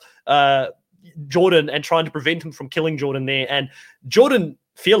off Jordan and trying to prevent him from killing Jordan there. And Jordan,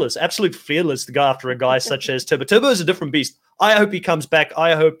 fearless, absolute fearless to go after a guy such as Turbo. Turbo is a different beast. I hope he comes back.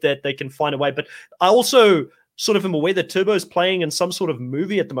 I hope that they can find a way. But I also sort of am aware that Turbo is playing in some sort of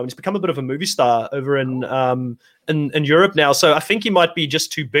movie at the moment. He's become a bit of a movie star over in Europe now. So I think he might be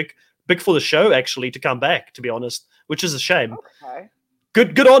just too big for the show, actually, to come back, to be honest, which is a shame. Okay.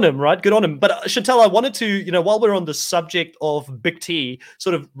 Good on him, right? Good on him. But Chantel, I wanted to, while we're on the subject of Big T,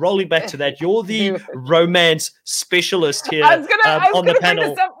 sort of rolling back to that, you're the romance specialist here on the panel. I was going to bring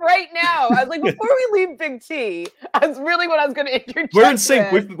this up right now. I was like, before we leave Big T, that's really what I was going to interject. We're in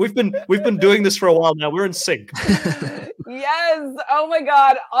sync. We've been doing this for a while now. We're in sync. Yes. Oh my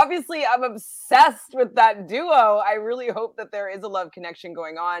God. Obviously, I'm obsessed with that duo. I really hope that there is a love connection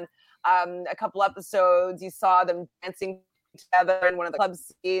going on. A couple episodes, you saw them dancing together in one of the club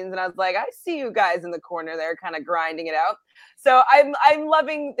scenes, and I was like, I see you guys in the corner there kind of grinding it out. So I'm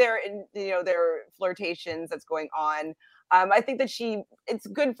loving their flirtations that's going on. I think that it's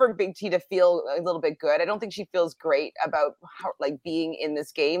good for Big T to feel a little bit good. I don't think she feels great about being in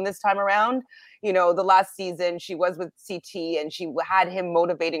this game this time around. The last season she was with CT and she had him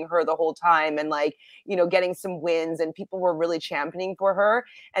motivating her the whole time and getting some wins, and people were really championing for her.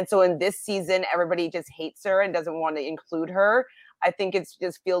 And so in this season, everybody just hates her and doesn't want to include her. I think it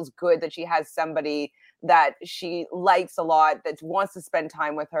just feels good that she has somebody that she likes a lot, that wants to spend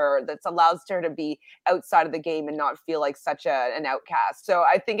time with her, that allows her to be outside of the game and not feel like such an outcast. So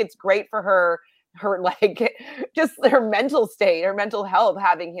I think it's great for her like just her mental state, her mental health,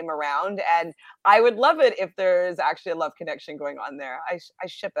 having him around. And I would love it if there's actually a love connection going on there. I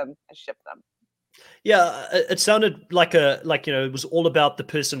ship them. I ship them. Yeah, it sounded like it was all about the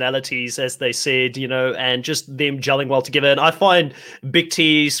personalities, as they said, and just them gelling well together. And I find Big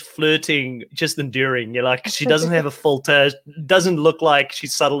T's flirting just endearing. Like, she doesn't have a filter, doesn't look like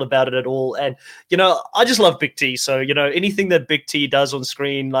she's subtle about it at all. And I just love Big T. So anything that Big T does on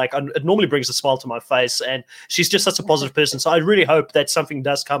screen, it normally brings a smile to my face. And she's just such a positive person. So I really hope that something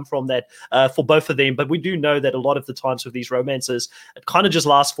does come from that for both of them. But we do know that a lot of the times with these romances, it kind of just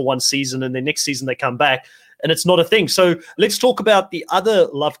lasts for one season, and then next season they come back and it's not a thing. So let's talk about the other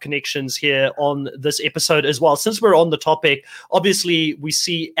love connections here on this episode as well. Since we're on the topic, obviously we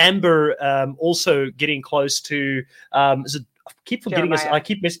see Amber also getting close to is it I keep forgetting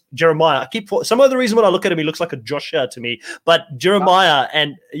Jeremiah. Jeremiah. Some other reason when I look at him, he looks like a Joshua to me. But Jeremiah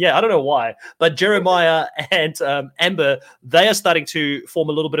and I don't know why. But Jeremiah and Amber, they are starting to form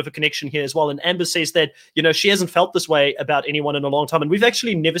a little bit of a connection here as well. And Amber says that she hasn't felt this way about anyone in a long time. And we've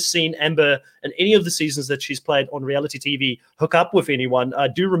actually never seen Amber in any of the seasons that she's played on reality TV hook up with anyone. I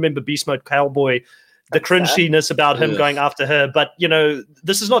do remember Beast Mode Cowboy, the cringiness about him going after her. But,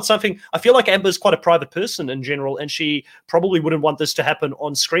 this is not something, I feel like Amber's quite a private person in general, and she probably wouldn't want this to happen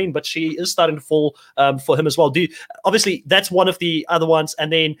on screen, but she is starting to fall for him as well. Obviously, that's one of the other ones.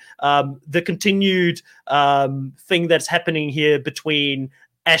 And then the continued thing that's happening here between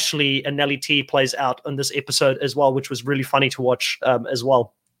Ashley and Nelly T plays out in this episode as well, which was really funny to watch as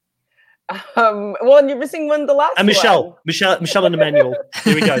well. Well, and you're missing the last and Michelle and Emmanuel.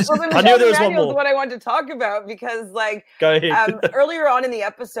 Here we go. Well, I knew there was one more. What I wanted to talk about, because go ahead. Earlier on in the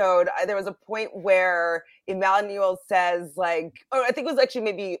episode, there was a point where Emmanuel says I think it was actually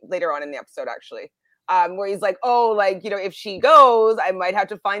maybe later on in the episode actually, where he's like, if she goes, I might have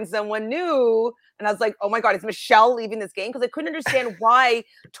to find someone new. And I was like, oh my God, is Michelle leaving this game? Because I couldn't understand why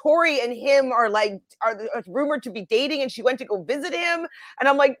Tori and him are rumored to be dating, and she went to go visit him. And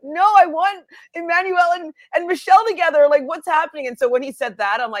I'm like, no, I want Emmanuel and Michelle together. Like, what's happening? And so when he said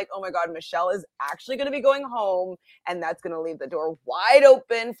that, I'm like, oh my God, Michelle is actually going to be going home, and that's going to leave the door wide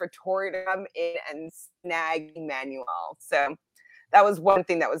open for Tori to come in and snag Emmanuel. So that was one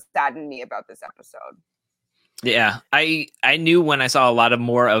thing that was saddened me about this episode. Yeah, I knew when I saw a lot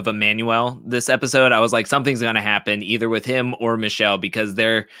more of Emmanuel this episode, I was like, something's going to happen either with him or Michelle, because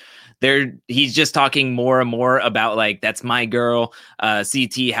he's just talking more and more about that's my girl.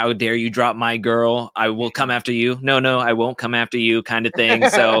 CT, how dare you drop my girl? I will come after you. No, I won't come after you, kind of thing.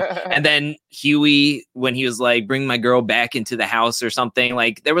 So, and then Huey, when he was like, bring my girl back into the house or something,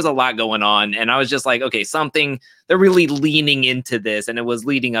 there was a lot going on. And I was just like, okay, they're really leaning into this. And it was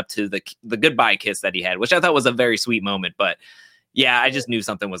leading up to the goodbye kiss that he had, which I thought was a very sweet moment. But yeah, I just knew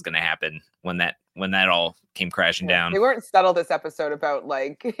something was going to happen when that all came crashing down. They weren't subtle this episode about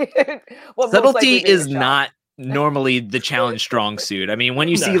subtlety is not normally the challenge strong suit. I mean, when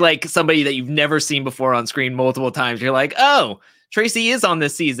you see somebody that you've never seen before on screen multiple times, you're like, oh, Tracy is on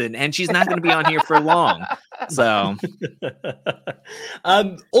this season and she's not going to be on here for long. So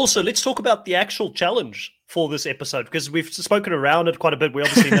also, let's talk about the actual challenge for this episode, because we've spoken around it quite a bit. We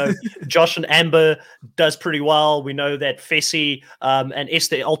obviously know Josh and Amber does pretty well. We know that Fessy and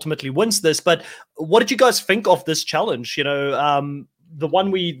Esther ultimately wins this. But what did you guys think of this challenge? The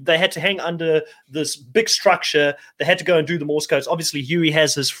one they had to hang under this big structure. They had to go and do the Morse codes. Obviously, Huey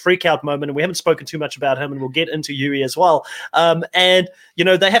has his freak out moment, and we haven't spoken too much about him, and we'll get into Huey as well. And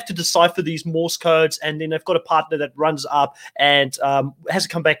they have to decipher these Morse codes, and then they've got a partner that runs up and has to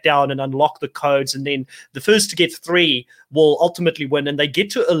come back down and unlock the codes. And then the first to get 3 will ultimately win, and they get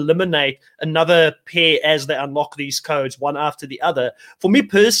to eliminate another pair as they unlock these codes, one after the other. For me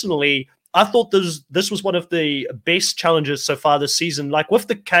personally, I thought this was one of the best challenges so far this season. With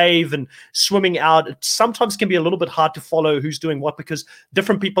the cave and swimming out, it sometimes can be a little bit hard to follow who's doing what, because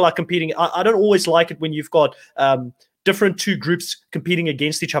different people are competing. I don't always like it when you've got different 2 groups competing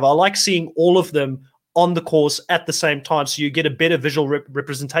against each other. I like seeing all of them on the course at the same time, so you get a better visual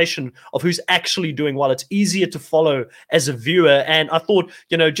representation of who's actually doing well. It's easier to follow as a viewer. And I thought,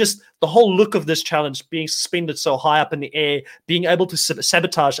 just the whole look of this challenge, being suspended so high up in the air, being able to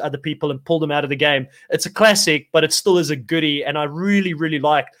sabotage other people and pull them out of the game, it's a classic, but it still is a goodie. And I really, really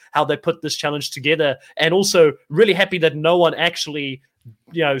like how they put this challenge together, and also really happy that no one actually,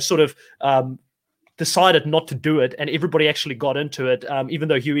 decided not to do it, and everybody actually got into it, even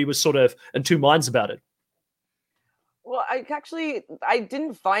though Huey was sort of in 2 minds about it. Well, I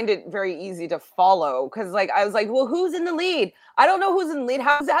didn't find it very easy to follow because, like, I was like, well, who's in the lead? I don't know who's in the lead.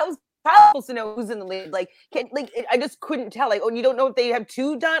 How's Kyle supposed to know who's in the lead? I just couldn't tell. Like, oh, you don't know if they have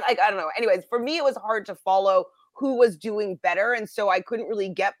two done? Like, I don't know. Anyways, for me, it was hard to follow who was doing better, and so I couldn't really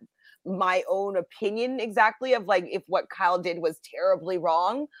get my own opinion exactly of like if what Kyle did was terribly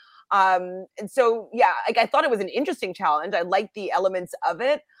wrong. And so yeah, like I thought it was an interesting challenge. I liked the elements of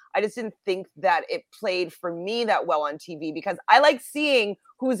it. I just didn't think that it played for me that well on TV because I like seeing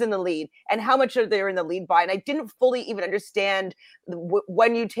who's in the lead and how much are they in the lead by. And I didn't fully even understand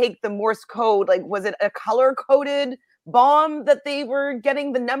when you take the Morse code, like, was it a color coded bomb that they were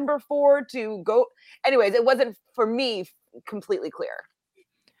getting the number for to go? Anyways, it wasn't for me completely clear.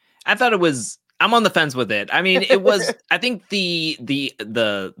 I thought it was, I'm on the fence with it. I mean, it was, I think the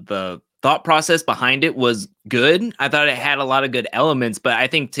thought process behind it was good. I thought it had a lot of good elements, but I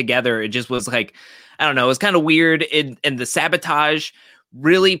think together it just was like, I don't know, it was kind of weird. And the sabotage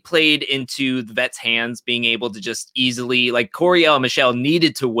really played into the vets' hands, being able to just easily, like, Coriel and Michelle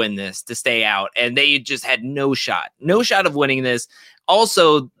needed to win this to stay out, and they just had no shot of winning this.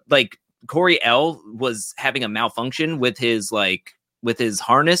 Also, like, Coriel was having a malfunction with his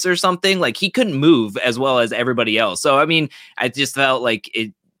harness or something. Like, he couldn't move as well as everybody else. So, I mean, I just felt like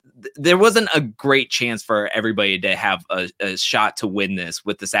there wasn't a great chance for everybody to have a shot to win this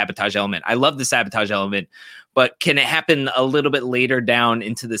with the sabotage element. I love the sabotage element, but can it happen a little bit later down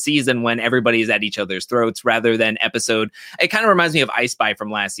into the season when everybody's at each other's throats rather than episode? It kind of reminds me of I Spy from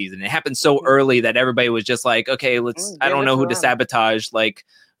last season. It happened so early that everybody was just like, okay, I don't know who to sabotage. Like,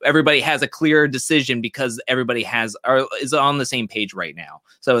 everybody has a clear decision because everybody is on the same page right now.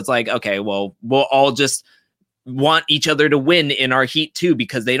 So it's like, okay, well, we'll all just want each other to win in our heat too,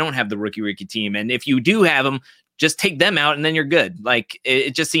 because they don't have the rookie team. And if you do have them, just take them out and then you're good. Like,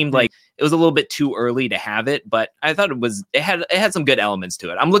 it just seemed like it was a little bit too early to have it, but I thought it had some good elements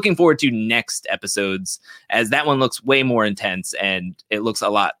to it. I'm looking forward to next episodes, as that one looks way more intense and it looks a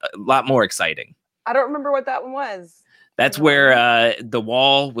lot more exciting. I don't remember what that one was. That's where the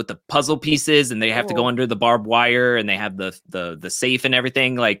wall with the puzzle pieces, and they have to go under the barbed wire, and they have the safe and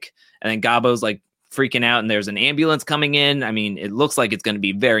everything. Like, and then Gabo's like freaking out, and there's an ambulance coming in. I mean, it looks like it's going to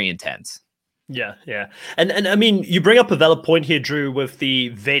be very intense. Yeah. And I mean, you bring up a valid point here, Drew, with the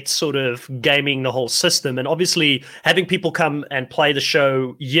vets sort of gaming the whole system. And obviously having people come and play the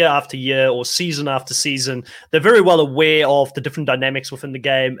show year after year or season after season, they're very well aware of the different dynamics within the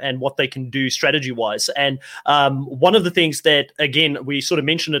game and what they can do strategy-wise. And one of the things that, again, we sort of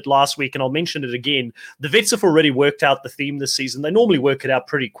mentioned it last week, and I'll mention it again, the vets have already worked out the theme this season. They normally work it out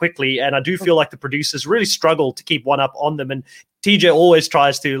pretty quickly. And I do feel like the producers really struggle to keep one up on them. And TJ always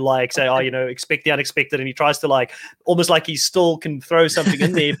tries to like say, expect the unexpected, and he tries to like almost like he still can throw something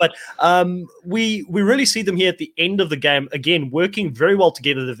in there. But we really see them here at the end of the game again working very well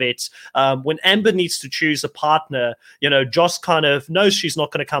together. The vets, when Amber needs to choose a partner, Joss kind of knows she's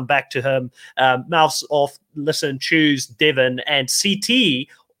not going to come back to him. Mouths off, listen, choose Devin, and CT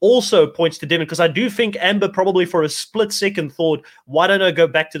also points to Devin, because I do think Amber probably for a split second thought, why don't I go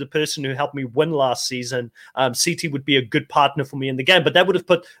back to the person who helped me win last season? CT would be a good partner for me in the game, but that would have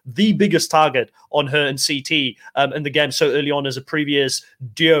put the biggest target on her and CT in the game so early on as a previous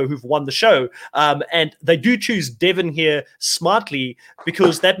duo who've won the show. And they do choose Devin here smartly,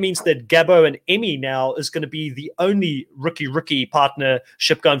 because that means that Gabo and Emmy now is going to be the only rookie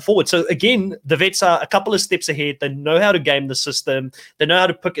partnership going forward. So again, the vets are a couple of steps ahead. They know how to game the system. They know how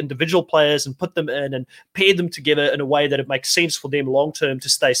to pick individual players and put them in and pair them together in a way that it makes sense for them long term to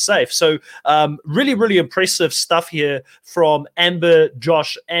stay safe. So really, really impressive stuff here from Amber,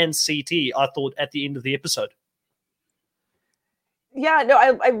 Josh, and CT, I thought, at the end of the episode. Yeah, no,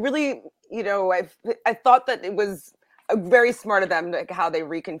 I really, I thought that it was very smart of them, like how they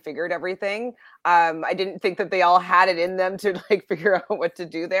reconfigured everything. I didn't think that they all had it in them to like figure out what to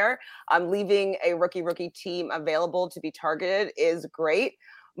do there. Leaving a rookie team available to be targeted is great.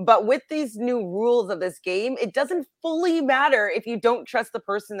 But with these new rules of this game, it doesn't fully matter if you don't trust the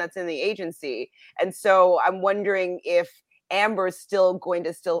person that's in the agency. And so I'm wondering if Amber is still going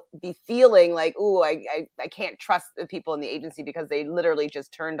to be feeling like, ooh, I can't trust the people in the agency because they literally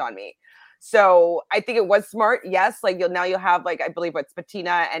just turned on me. So I think it was smart. Yes. Like you'll have like, I believe what's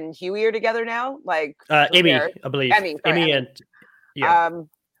Bettina and Huey are together now. Like Emmy, I believe. Emmy. And yeah.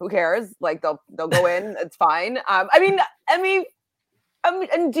 Who cares? Like they'll go in. It's fine. I mean, Emmy, I'm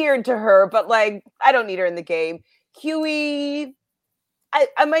endeared to her, but like I don't need her in the game. Huey,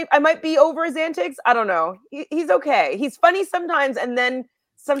 I might be over his antics. I don't know. He's okay. He's funny sometimes, and then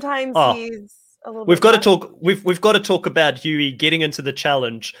sometimes he's a little. We've got to talk about Huey getting into the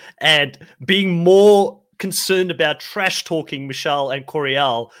challenge and being more concerned about trash talking Michelle and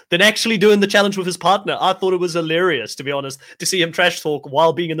Coriel than actually doing the challenge with his partner. I thought it was hilarious, to be honest, to see him trash talk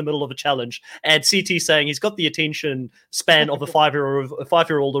while being in the middle of a challenge. And CT saying he's got the attention span of a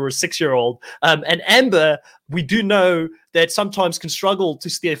 5-year-old or a 6-year-old. And Amber, we do know that sometimes can struggle to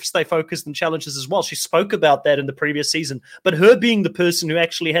stay focused in challenges as well. She spoke about that in the previous season, but her being the person who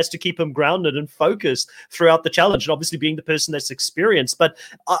actually has to keep him grounded and focused throughout the challenge, and obviously being the person that's experienced. But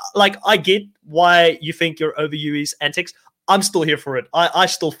I get why you think you're over Yui's antics. I'm still here for it. I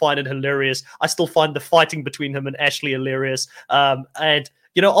still find it hilarious. I still find the fighting between him and Ashley hilarious. And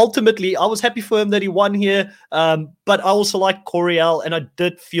ultimately, I was happy for him that he won here. But I also like Coriel, and I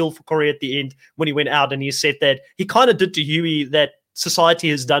did feel for Corey at the end when he went out and he said that he kind of did to Yui that society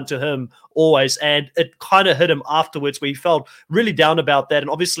has done to him always, and it kind of hit him afterwards where he felt really down about that. And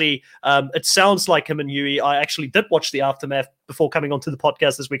obviously it sounds like him and Yui, I actually did watch the aftermath before coming onto the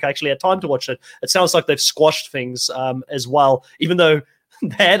podcast this week. I actually had time to watch it. It sounds like they've squashed things as well, even though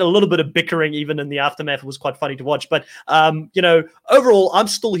they had a little bit of bickering even in the aftermath. It was quite funny to watch. But overall, I'm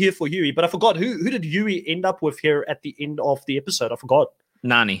still here for Yui. But I forgot, who did Yui end up with here at the end of the episode? I forgot.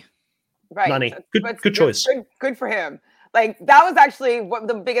 Nany. Right. Nany. Good choice. Good for him. Like, that was actually what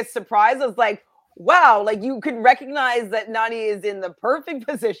the biggest surprise was. Like, wow, like you could recognize that Nany is in the perfect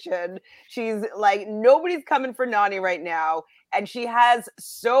position. She's like, nobody's coming for Nany right now. And she has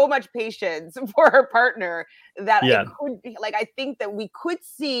so much patience for her partner that it could be like, I think that we could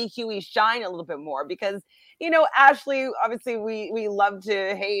see Huey shine a little bit more because, Ashley, obviously we love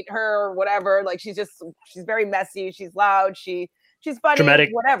to hate her or whatever. Like, she's very messy. She's loud. She's funny,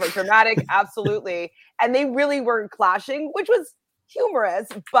 dramatic, absolutely. And they really were clashing, which was humorous.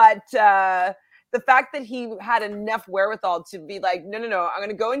 But the fact that he had enough wherewithal to be like, no, I'm going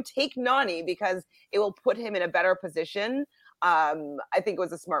to go and take Nany because it will put him in a better position. I think it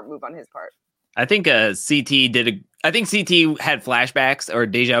was a smart move on his part. I think CT had flashbacks or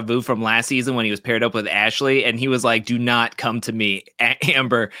deja vu from last season when he was paired up with Ashley, and he was like, "Do not come to me,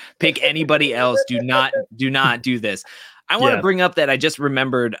 Amber. Pick anybody else. Do not do this." I want to bring up that I just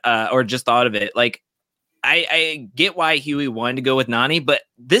remembered or just thought of it. Like, I get why Huey wanted to go with Nany, but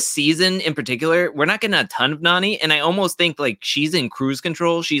this season in particular, we're not getting a ton of Nany, and I almost think like she's in cruise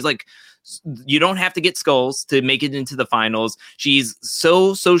control. She's like, you don't have to get skulls to make it into the finals. She's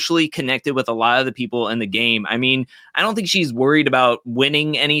so socially connected with a lot of the people in the game. I mean, I don't think she's worried about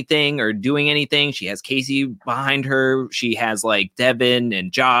winning anything or doing anything. She has Casey behind her. She has like Devin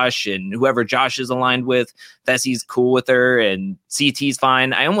and Josh and whoever Josh is aligned with. Fessie's cool with her and CT's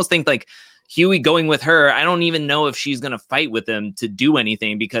fine. I almost think like Huey going with her, I don't even know if she's going to fight with him to do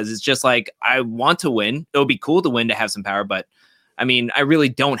anything because it's just like, I want to win. It'll be cool to win, to have some power, but I mean, I really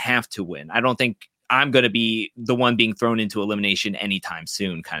don't have to win. I don't think I'm going to be the one being thrown into elimination anytime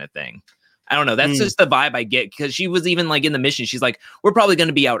soon kind of thing. I don't know. That's just the vibe I get because she was even like in the mission. She's like, we're probably going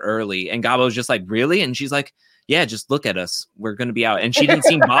to be out early. And Gabo's just like, really? And she's like, yeah, just look at us. We're going to be out. And she didn't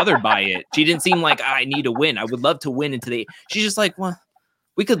seem bothered by it. She didn't seem like, I need to win. I would love to win into the... She's just like, well,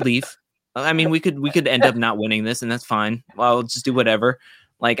 we could leave. I mean, we could end up not winning this and that's fine. Well, we'll just do whatever.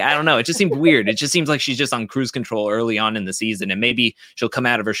 Like, I don't know. It just seemed weird. It just seems like she's just on cruise control early on in the season. And maybe she'll come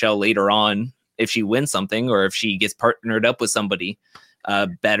out of her shell later on if she wins something or if she gets partnered up with somebody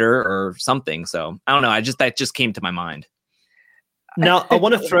better or something. So I don't know. That just came to my mind. Now I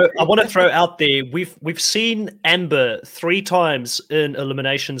want to throw out there. We've seen Amber 3 times in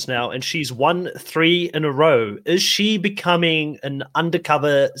eliminations now, and she's won 3 in a row. Is she becoming an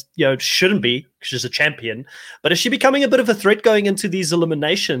undercover? Shouldn't be because she's a champion, but is she becoming a bit of a threat going into these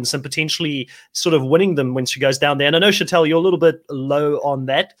eliminations and potentially sort of winning them when she goes down there? And I know, Chantel, you're a little bit low on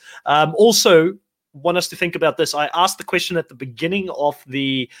that. Also, want us to think about this. I asked the question at the beginning of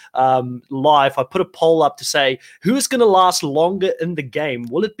the live. I put a poll up to say, who's going to last longer in the game?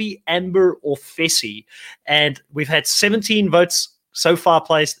 Will it be Amber or Fessy? And we've had 17 votes so far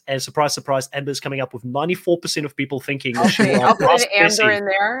placed, and surprise, surprise, Amber's coming up with 94% of people thinking that she will I'll put last an Amber Fessy. in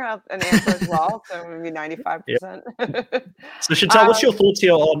there, an Amber as well, so maybe 95%. Yep. So Chantel, what's your thoughts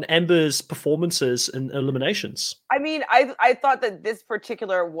here on Amber's performances in eliminations? I mean, I thought that this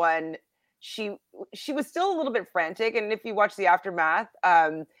particular one, she was still a little bit frantic, and if you watch the aftermath,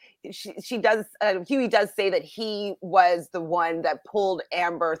 she does. Huey does say that he was the one that pulled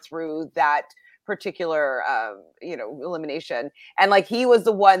Amber through that particular elimination, and like he was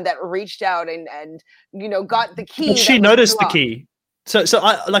the one that reached out and got the key. But she noticed the key. So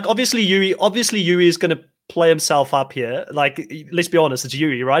I like obviously Yui is going to play himself up here. Like, let's be honest, it's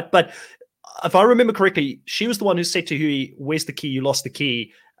Yui, right? But if I remember correctly, she was the one who said to Huey, "Where's the key? You lost the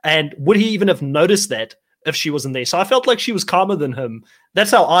key." And would he even have noticed that if she wasn't there. So I felt like she was calmer than him.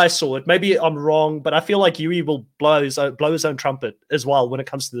 That's how I saw it. Maybe I'm wrong, but I feel like Yui will blow his own trumpet as well when it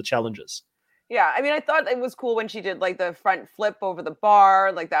comes to the challenges. Yeah, I mean, I thought it was cool when she did like the front flip over the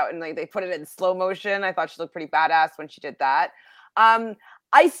bar, like that, and like they put it in slow motion. I thought she looked pretty badass when she did that.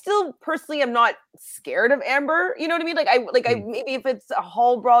 I still personally am not scared of Amber. You know what I mean? I maybe if it's a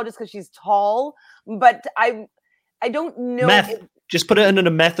hall brawl just because she's tall, but I don't know. Math. Just put it in a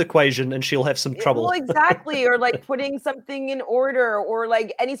math equation and she'll have some trouble. Well, exactly. Or like putting something in order or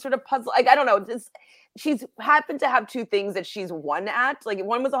like any sort of puzzle. Like, I don't know. She's happened to have two things that she's won at. Like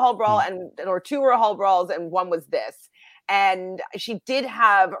one was a hall brawl or two were hall brawls and one was this. And she did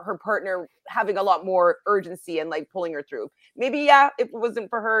have her partner having a lot more urgency and like pulling her through. Maybe, yeah, if it wasn't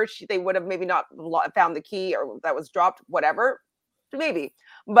for her, they would have maybe not found the key or that was dropped, whatever. Maybe.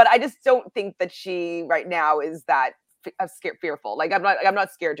 But I just don't think that she right now is that fearful. Like I'm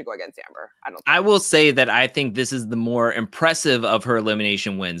not scared to go against Amber. I will say that I think this is the more impressive of her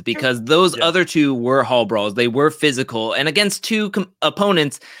elimination wins because those other two were hall brawls. They were physical and against two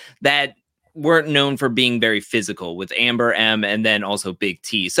opponents that weren't known for being very physical with Amber M and then also Big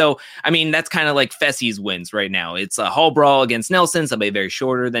T. So, I mean, that's kind of like Fessie's wins right now. It's a hall brawl against Nelson, somebody very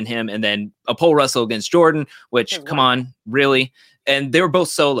shorter than him, and then a pole wrestle against Jordan, which, come on, really? And they were both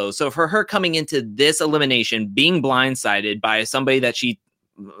solo. So for her coming into this elimination, being blindsided by somebody that she,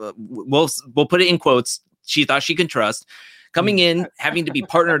 we'll put it in quotes, she thought she could trust, coming in, having to be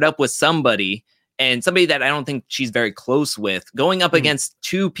partnered up with somebody and somebody that I don't think she's very close with, going up against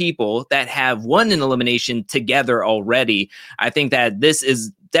two people that have won an elimination together already. I think that this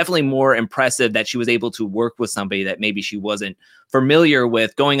is definitely more impressive that she was able to work with somebody that maybe she wasn't familiar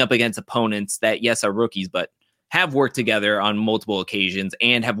with, going up against opponents that, yes, are rookies, but have worked together on multiple occasions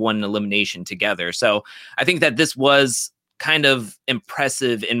and have won an elimination together. So I think that this was kind of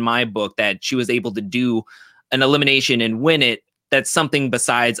impressive in my book that she was able to do an elimination and win it. That's something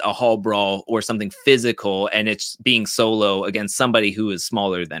besides a hall brawl or something physical, and it's being solo against somebody who is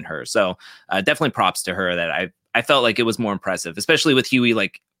smaller than her. So definitely props to her that I felt like it was more impressive, especially with Huey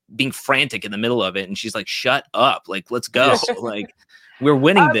like being frantic in the middle of it. And she's like, shut up, like, let's go. Like, we're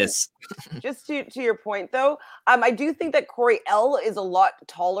winning this. Just to your point, though, I do think that Corey L is a lot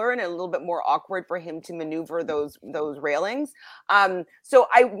taller and a little bit more awkward for him to maneuver those railings. So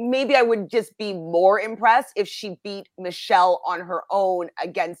I would just be more impressed if she beat Michelle on her own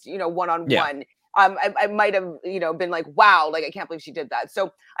against, one-on-one. Yeah. I might have, been like, wow, like, I can't believe she did that.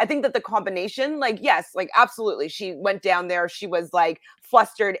 So I think that the combination, like, yes, like, absolutely. She went down there. She was like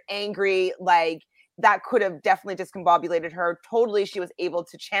flustered, angry, like, that could have definitely discombobulated her. Totally, she was able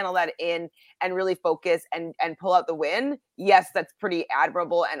to channel that in and really focus and pull out the win. Yes, that's pretty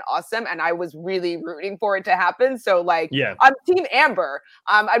admirable and awesome. And I was really rooting for it to happen. So, like, yeah. I'm Team Amber.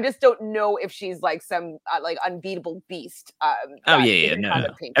 I just don't know if she's like some like unbeatable beast. No.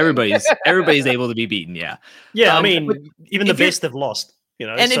 Everybody's able to be beaten. Yeah. Yeah. I mean, even the best have lost.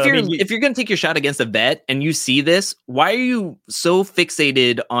 And so, if you're going to take your shot against a vet and you see this, why are you so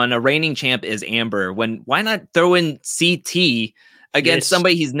fixated on a reigning champ as Amber? Why not throw in CT against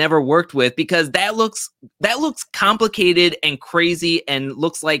somebody he's never worked with? Because that looks complicated and crazy and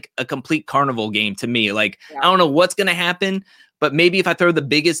looks like a complete carnival game to me. Like, I don't know what's going to happen, but maybe if I throw the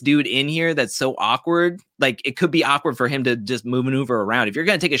biggest dude in here that's so awkward, like it could be awkward for him to just maneuver around. If you're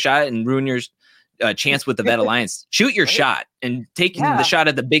going to take a shot and ruin your chance with the Vet Alliance, shoot your shot and taking the shot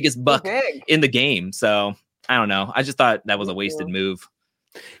at the biggest buck in the game. So I don't know. I just thought that was a wasted move.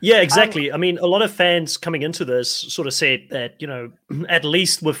 Yeah, exactly. I mean, a lot of fans coming into this sort of said that, at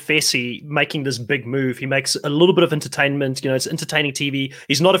least with Fessy making this big move, he makes a little bit of entertainment. It's entertaining TV.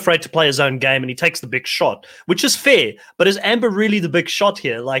 He's not afraid to play his own game and he takes the big shot, which is fair. But is Amber really the big shot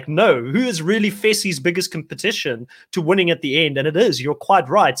here? Like, no. Who is really Fessy's biggest competition to winning at the end? And it is, you're quite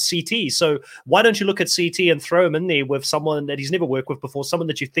right, CT. So why don't you look at CT and throw him in there with someone that he's never worked with before, someone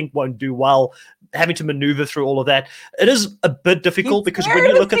that you think won't do well, having to maneuver through all of that? It is a bit difficult because when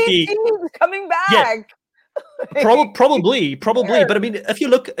you look at the coming back, probably, but I mean, if you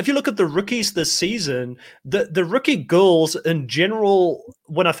look at the rookies this season, the rookie girls in general,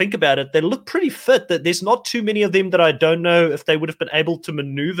 when I think about it, they look pretty fit. That there's not too many of them that I don't know if they would have been able to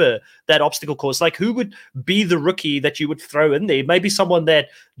maneuver that obstacle course. Like, who would be the rookie that you would throw in there? Maybe someone that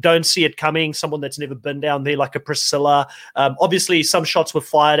don't see it coming, someone that's never been down there, like a Priscilla. Obviously, some shots were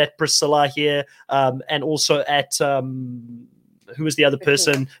fired at Priscilla here, and also at who was the other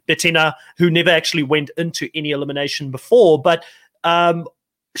person? Bettina, who never actually went into any elimination before, but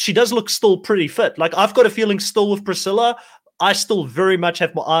she does look still pretty fit. Like, I've got a feeling still with Priscilla, I still very much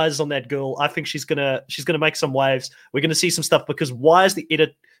have my eyes on that girl. I think she's gonna make some waves. We're gonna see some stuff, because why is the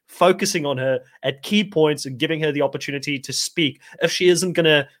edit focusing on her at key points and giving her the opportunity to speak if she isn't going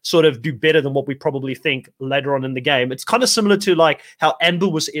to sort of do better than what we probably think later on in the game? It's kind of similar to like how Amber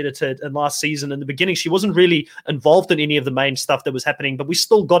was edited in last season. In the beginning, she wasn't really involved in any of the main stuff that was happening, but we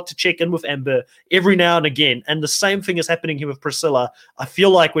still got to check in with Amber every now and again. And the same thing is happening here with Priscilla. I feel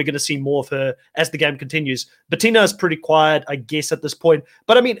like we're going to see more of her as the game continues. Bettina is pretty quiet, I guess, at this point.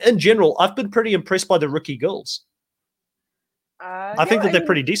 But I mean, in general, I've been pretty impressed by the rookie girls. I think that they're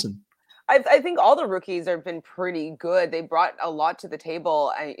pretty decent. I think all the rookies have been pretty good. They brought a lot to the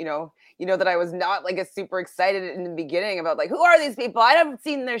table. You know that I was not like super excited in the beginning about like, who are these people? I haven't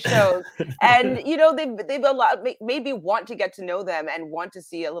seen their shows, and they've a lot, maybe want to get to know them and want to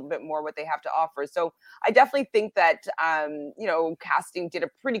see a little bit more what they have to offer. So I definitely think that casting did a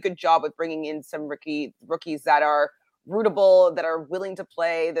pretty good job with bringing in some rookies that are rootable, that are willing to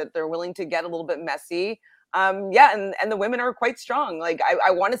play, that they're willing to get a little bit messy. And the women are quite strong. Like I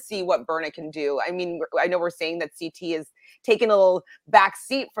want to see what Berna can do. I mean, I know we're saying that CT is taking a little back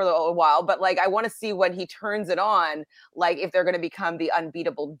seat for a little while, but like I want to see when he turns it on, like if they're going to become the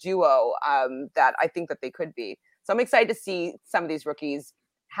unbeatable duo that I think that they could be. So I'm excited to see some of these rookies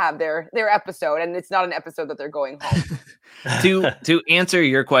have their episode, and it's not an episode that they're going home. To answer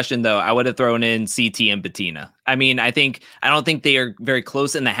your question though, I would have thrown in CT and Bettina. I mean, I don't think they are very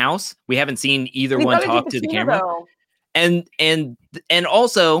close in the house. We haven't seen either one talk to the camera. Though. And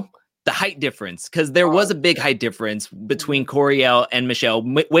also the height difference, because there was a big height difference between Coriel and Michelle,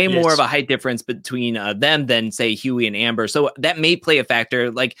 way more of a height difference between them than say Huey and Amber. So that may play a factor.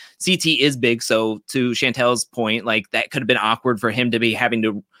 Like CT is big, so to Chantel's point, like that could have been awkward for him to be having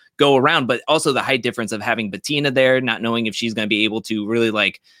to go around, but also the height difference of having Bettina there, not knowing if she's going to be able to really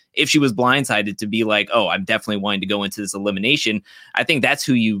like, if she was blindsided to be like, oh, I'm definitely wanting to go into this elimination. I think that's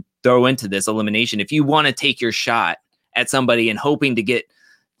who you throw into this elimination. If you want to take your shot at somebody and hoping to get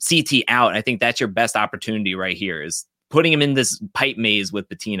CT out, I think that's your best opportunity right here, is putting him in this pipe maze with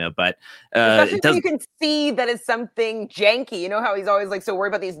Bettina. But you can see that it's something janky. You know how he's always like so worried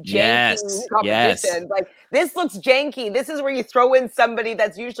about these janky competitions. Yes. Like this looks janky. This is where you throw in somebody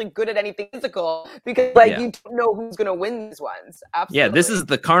that's usually good at anything physical, because you don't know who's going to win these ones. Absolutely. Yeah, this is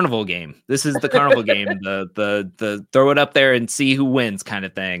the carnival game. This is the carnival game. The throw it up there and see who wins kind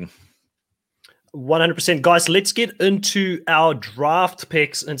of thing. 100%. Guys, let's get into our draft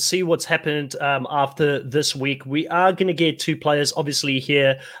picks and see what's happened after this week. We are going to get two players, obviously,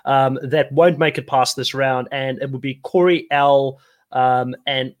 here that won't make it past this round, and it would be Coriel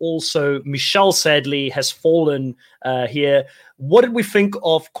and also Michelle, sadly, has fallen here. What did we think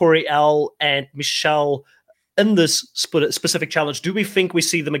of Coriel and Michelle in this specific challenge? Do we think we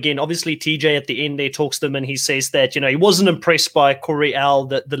see them again? Obviously, TJ at the end there talks to them and he says that, he wasn't impressed by Coriel,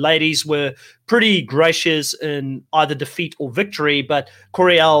 that the ladies were pretty gracious in either defeat or victory, but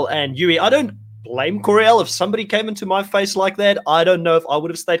Coriel and Yui, I don't blame Coriel. If somebody came into my face like that, I don't know if I would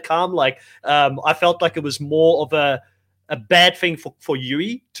have stayed calm. I felt like it was more of a bad thing for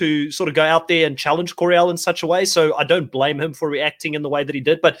Yui to sort of go out there and challenge Coriel in such a way. So I don't blame him for reacting in the way that he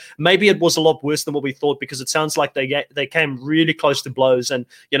did, but maybe it was a lot worse than what we thought, because it sounds like they came really close to blows, and,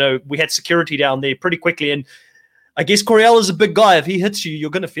 we had security down there pretty quickly. And I guess Coriel is a big guy. If he hits you, you're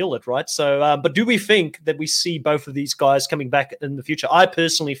going to feel it, right? So, but do we think that we see both of these guys coming back in the future? I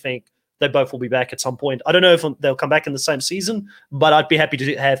personally think they both will be back at some point. I don't know if they'll come back in the same season, but I'd be happy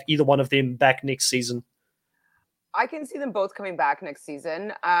to have either one of them back next season. I can see them both coming back next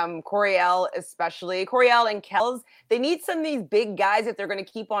season. Coriel especially. Coriel and Kels, they need some of these big guys if they're going to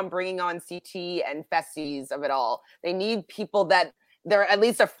keep on bringing on CT and Fessies of it all. They need people that they're at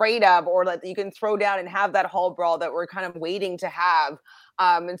least afraid of, or that you can throw down and have that hall brawl that we're kind of waiting to have.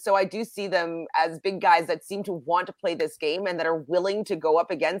 And so I do see them as big guys that seem to want to play this game and that are willing to go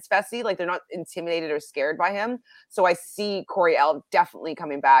up against Fessy. Like they're not intimidated or scared by him. So I see Coriel definitely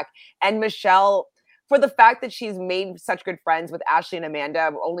coming back. And Michelle, for the fact that she's made such good friends with Ashley and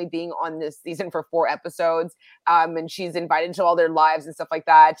Amanda, only being on this season for 4 episodes, and she's invited to all their lives and stuff like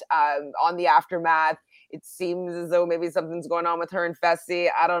that. On the aftermath, it seems as though maybe something's going on with her and Fessy.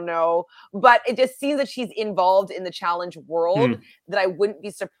 I don't know. But it just seems that she's involved in the challenge world, that I wouldn't be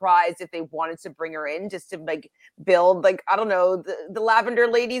surprised if they wanted to bring her in just to build, I don't know, the Lavender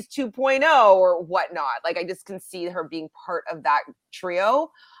Ladies 2.0 or whatnot. I just can see her being part of that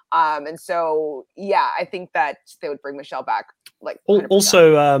trio. And so, I think that they would bring Michelle back. 100%.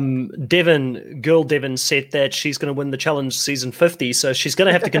 Also, Devin said that she's going to win the challenge season 50. So she's going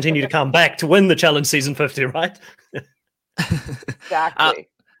to have to continue to come back to win the challenge season 50, right? Exactly.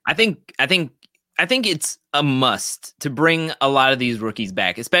 I think I think it's a must to bring a lot of these rookies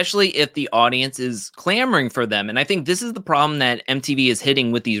back, especially if the audience is clamoring for them. And I think this is the problem that MTV is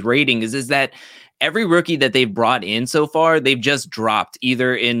hitting with these ratings is that every rookie that they've brought in so far, they've just dropped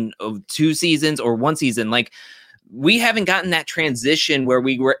either in 2 seasons or 1 season. Like, we haven't gotten that transition where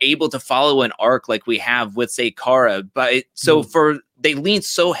we were able to follow an arc like we have with, say, Kara. But they lean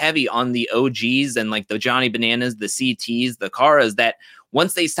so heavy on the OGs and like the Johnny Bananas, the CTs, the Karas, that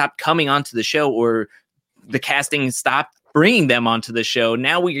once they stopped coming onto the show or the casting stopped bringing them onto the show,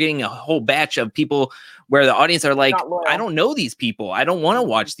 now we're getting a whole batch of people where the audience are like, I don't know these people. I don't want to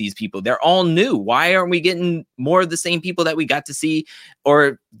watch these people. They're all new. Why aren't we getting more of the same people that we got to see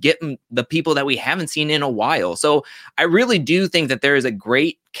or getting the people that we haven't seen in a while? So I really do think that there is a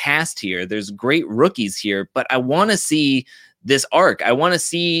great cast here. There's great rookies here, but I want to see this arc. I want to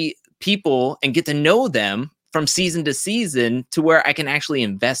see people and get to know them from season to season to where I can actually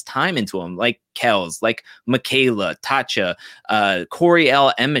invest time into them, like Kels, like Michaela, Tatcha,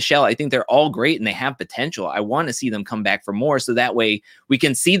 Coriel, and Michelle. I think they're all great and they have potential. I want to see them come back for more, so that way we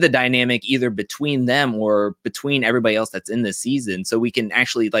can see the dynamic either between them or between everybody else that's in this season, so we can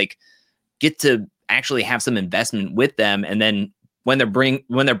actually like get to actually have some investment with them. And then when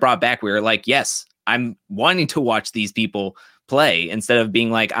they're brought back, we're like, yes, I'm wanting to watch these people play, instead of being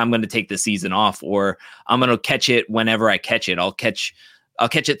like, I'm going to take the season off, or I'm going to catch it whenever I catch it. I'll catch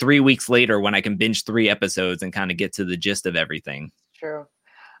it 3 weeks later when I can binge 3 episodes and kind of get to the gist of everything. True.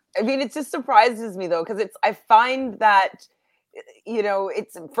 I mean, it just surprises me though, because I find that, you know,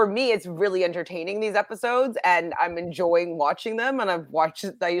 it's, for me, it's really entertaining, these episodes, and I'm enjoying watching them, and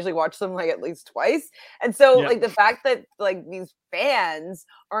I usually watch them like at least twice. And so like the fact that like these fans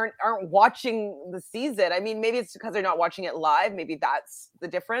aren't watching the season, I mean, maybe it's because they're not watching it live, maybe that's the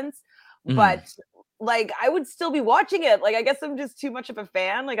difference. But like, I would still be watching it. Like, I guess I'm just too much of a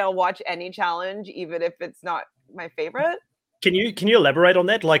fan. Like, I'll watch any challenge even if it's not my favorite. Can you elaborate on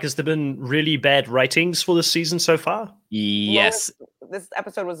that? Like, has there been really bad ratings for this season so far? Yes. This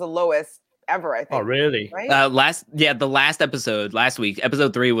episode was the lowest ever, I think. Oh, really? Right? The last episode last week,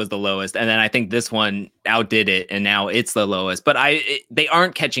 episode 3 was the lowest, and then I think this one outdid it, and now it's the lowest. But they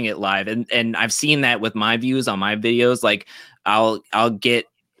aren't catching it live, and I've seen that with my views on my videos. Like, I'll get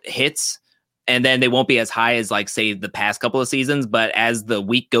hits, and then they won't be as high as, like, say, the past couple of seasons. But as the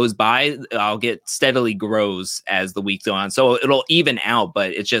week goes by, I'll get steadily grows as the weeks go on. So it'll even out,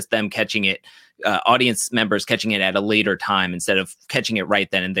 but it's just them catching it, audience members catching it at a later time instead of catching it right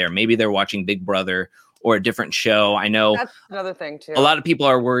then and there. Maybe they're watching Big Brother or a different show. I know that's another thing too. A lot of people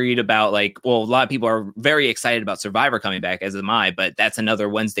are worried about, like, well, a lot of people are very excited about Survivor coming back, as am I, but that's another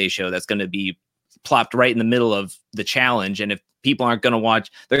Wednesday show that's going to be plopped right in the middle of the challenge. And if people aren't going to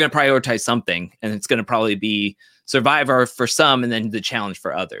watch, they're going to prioritize something, and it's going to probably be Survivor for some and then the challenge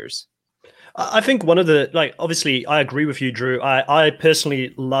for others. I think one of the, like, obviously I agree with you, Drew. I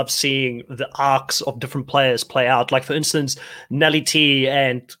personally love seeing the arcs of different players play out. Like, for instance, Nelly T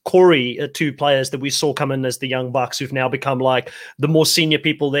and Corey are 2 players that we saw come in as the young bucks who've now become like the more senior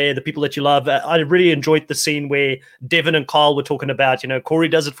people there, the people that you love. I really enjoyed the scene where Devin and Carl were talking about, you know, Corey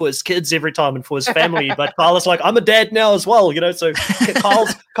does it for his kids every time and for his family, but Carl is like, I'm a dad now as well, you know, so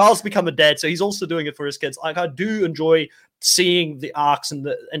Carl's become a dad, so he's also doing it for his kids. Like, I do enjoy seeing the arcs and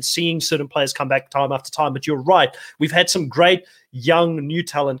seeing certain players come back time after time. But you're right, we've had some great young new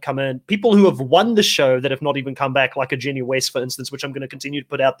talent come in, people who have won the show that have not even come back, like a Jenny West, for instance, which I'm going to continue to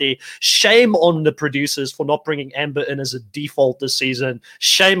put out there. Shame on the producers for not bringing Amber in as a default this season.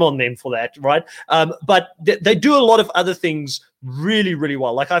 Shame on them for that, right? But they do a lot of other things really, really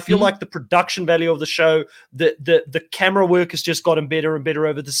well. Like, I feel like the production value of the show, the camera work has just gotten better and better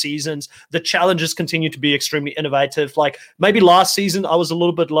over the seasons. The challenges continue to be extremely innovative. Like, maybe last season I was a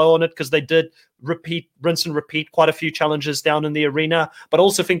little bit low on it because they did rinse and repeat quite a few challenges down in the arena, but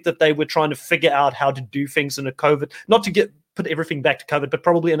also think that they were trying to figure out how to do things in a COVID, not to put everything back to COVID, but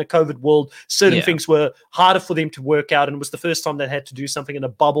probably in a COVID world, certain things were harder for them to work out, and it was the first time they had to do something in a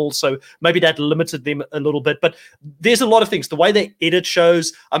bubble, so maybe that limited them a little bit. But there's a lot of things. The way they edit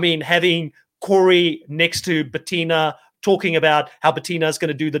shows, I mean, having Corey next to Bettina talking about how Bettina is going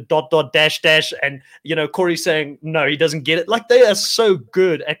to do the ... dash, and, you know, Corey saying, no, he doesn't get it. Like, they are so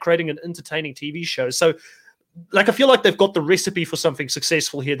good at creating an entertaining TV show. So, like, I feel like they've got the recipe for something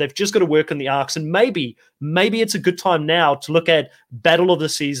successful here. They've just got to work on the arcs, and maybe it's a good time now to look at Battle of the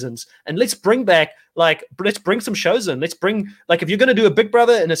Seasons, and let's bring some shows in. Let's bring, like, if you're going to do a Big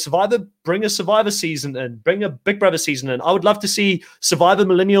Brother and a Survivor, bring a Survivor season in, bring a Big Brother season in. I would love to see Survivor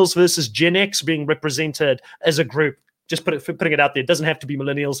Millennials versus Gen X being represented as a group. just putting it out there. It doesn't have to be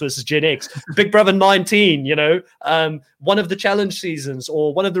millennials versus Gen X. Big Brother 19, one of the challenge seasons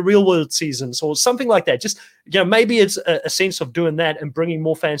or one of the real world seasons or something like that. Just, maybe it's a sense of doing that and bringing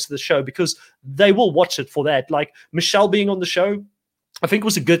more fans to the show because they will watch it for that. Like Michelle being on the show, I think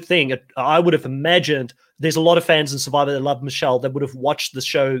was a good thing. I would have imagined there's a lot of fans in Survivor that love Michelle that would have watched the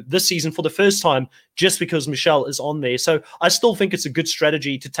show this season for the first time just because Michelle is on there. So I still think it's a good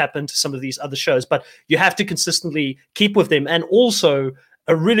strategy to tap into some of these other shows, but you have to consistently keep with them. And also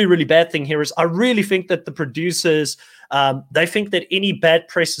a really, really bad thing here is I really think that the producers, they think that any bad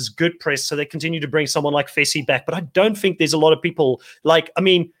press is good press. So they continue to bring someone like Fessy back. But I don't think there's a lot of people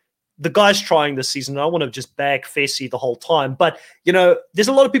the guy's trying this season. I don't want to just bag Fessy the whole time, but there's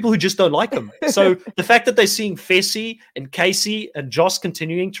a lot of people who just don't like him. So the fact that they're seeing Fessy and Casey and Josh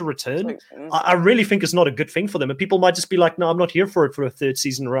continuing to return, I really think is not a good thing for them. And people might just be like, "No, I'm not here for it for a third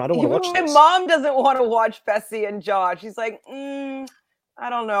season in a row. I don't want to watch this." My mom doesn't want to watch Fessy and Josh. She's like, I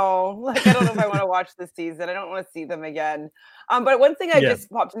don't know. I don't know if I want to watch this season. I don't want to see them again. But one thing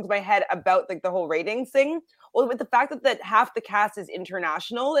just popped into my head about the whole ratings thing. Well, with the fact that half the cast is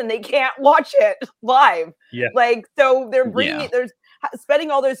international and they can't watch it live. Yeah. So they're bringing they're spending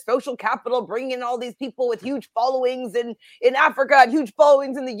all their social capital, bringing in all these people with huge followings in Africa and huge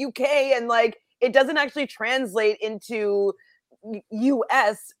followings in the UK. And it doesn't actually translate into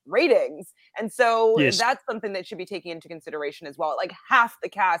US ratings. And so that's something that should be taken into consideration as well. Half the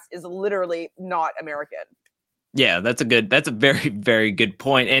cast is literally not American. Yeah, that's a very, very good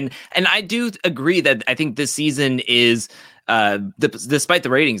point. And I do agree that I think this season is, despite the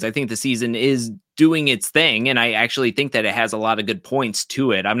ratings, I think the season is doing its thing. And I actually think that it has a lot of good points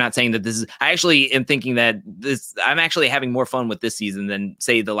to it. I'm not saying that I actually am thinking that I'm actually having more fun with this season than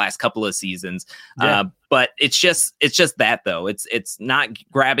say the last couple of seasons. Yeah. But it's just that though. It's not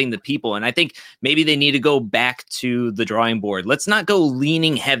grabbing the people. And I think maybe they need to go back to the drawing board. Let's not go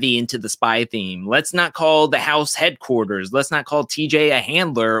leaning heavy into the spy theme. Let's not call the house headquarters. Let's not call TJ a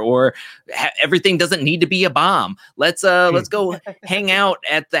handler or everything doesn't need to be a bomb. Let's go hang out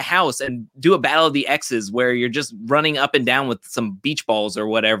at the house and do a battle of the X's where you're just running up and down with some beach balls or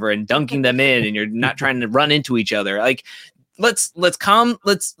whatever and dunking them in and you're not trying to run into each other. Let's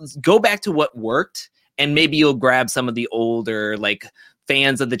go back to what worked. And maybe you'll grab some of the older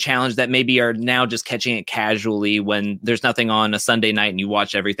fans of the challenge that maybe are now just catching it casually when there's nothing on a Sunday night and you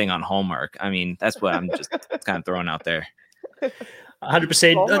watch everything on Hallmark. I mean, that's what I'm just kind of throwing out there.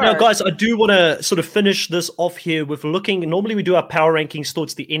 100%. Now, guys, I do want to sort of finish this off here with looking. Normally, we do our power rankings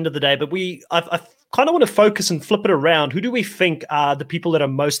towards the end of the day, but I kind of want to focus and flip it around. Who do we think are the people that are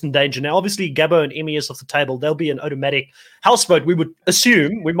most in danger? Now, obviously, Gabbo and Emmy is off the table. They'll be an automatic house vote. We would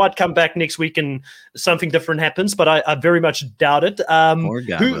assume. We might come back next week and something different happens, but I very much doubt it. Poor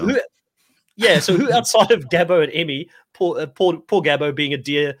Gabbo. So who outside of Gabbo and Emmy, poor Gabbo being a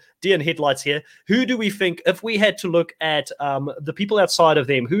deer in headlights here, who do we think, if we had to look at the people outside of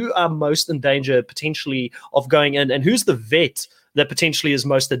them, who are most in danger potentially of going in, and who's the vet that potentially is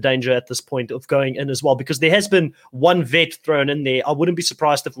most in danger at this point of going in as well? Because there has been one vet thrown in there. I wouldn't be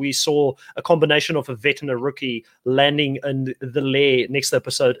surprised if we saw a combination of a vet and a rookie landing in the lair next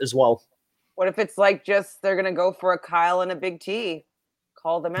episode as well. What if it's just they're going to go for a Kyle and a Big T?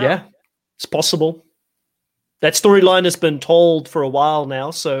 Call them out. Yeah, it's possible. That storyline has been told for a while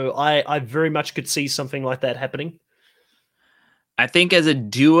now, so I very much could see something like that happening. I think as a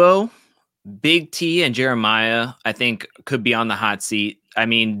duo, Big T and Jeremiah, I think, could be on the hot seat. I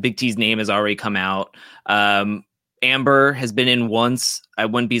mean, Big T's name has already come out. Amber has been in once. I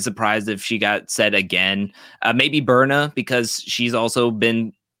wouldn't be surprised if she got said again. Maybe Berna, because she's also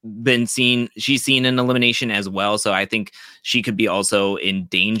been seen. She's seen an elimination as well, so I think she could be also in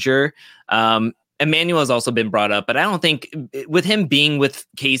danger. Emmanuel has also been brought up, but I don't think with him being with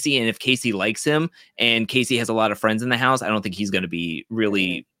Casey, and if Casey likes him and Casey has a lot of friends in the house, I don't think he's going to be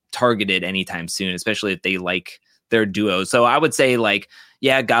really targeted anytime soon, especially if they like their duo. So I would say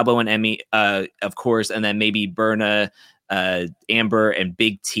Gabbo and Emmy, of course, and then maybe Berna, Amber, and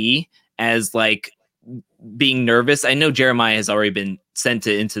Big T as being nervous. I know Jeremiah has already been sent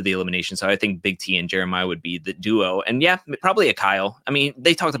into the elimination, so I think Big T and Jeremiah would be the duo. And probably a Kyle. I mean,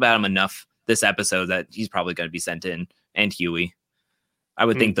 they talked about him enough this episode that he's probably going to be sent in, and Huey. I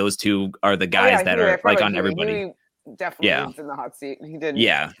would think those two are the guys that are on everybody. Huey definitely is in the hot seat. He did.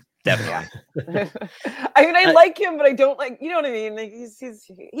 Yeah, definitely. I mean, I like him, but I don't you know what I mean?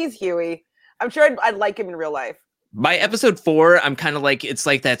 He's Huey. I'm sure I'd like him in real life. By episode 4, I'm kind of like, it's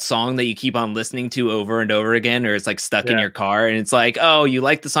like that song that you keep on listening to over and over again, or it's like stuck in your car, and it's like, oh, you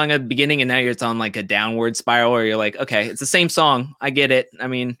like the song at the beginning, and now it's on like a downward spiral, where you're like, okay, it's the same song, I get it. I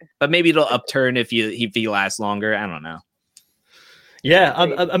mean, but maybe it'll upturn if he lasts longer. I don't know. Yeah,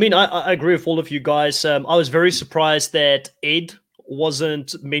 I mean, I agree with all of you guys. I was very surprised that Ed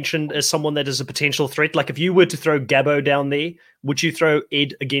wasn't mentioned as someone that is a potential threat. Like, if you were to throw Gabbo down there, would you throw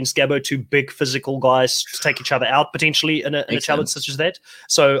Ed against Gabbo, two big physical guys to take each other out potentially in a challenge such as that?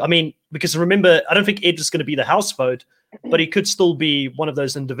 So, I mean, because remember, I don't think Ed is going to be the house vote, but he could still be one of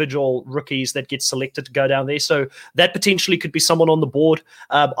those individual rookies that gets selected to go down there. So that potentially could be someone on the board.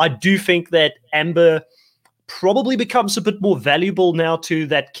 I do think that Amber probably becomes a bit more valuable now to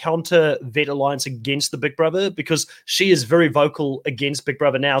that counter vet alliance against the Big Brother, because she is very vocal against Big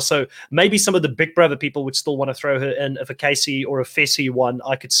Brother now. So maybe some of the Big Brother people would still want to throw her in. If a Casey or a Fessy one,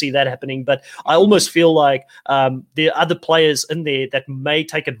 I could see that happening. But I almost feel like there are other players in there that may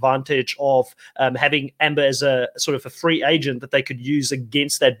take advantage of having Amber as a sort of a free agent that they could use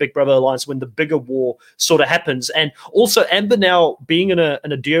against that Big Brother alliance when the bigger war sort of happens. And also Amber now being in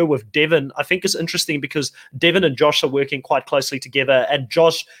a duo with Devin, I think is interesting, because Devin and Josh are working quite closely together, and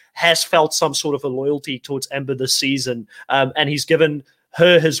Josh has felt some sort of a loyalty towards Amber this season, and he's given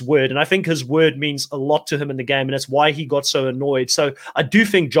her his word, and I think his word means a lot to him in the game, and that's why he got so annoyed. So I do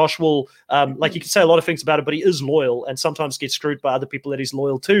think Josh will, like, you can say a lot of things about it, but he is loyal and sometimes gets screwed by other people that he's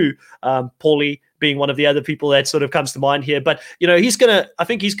loyal to, Paulie being one of the other people that sort of comes to mind here. But, you know, I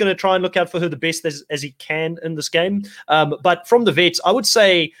think he's going to try and look out for her the best as he can in this game. But from the vets, I would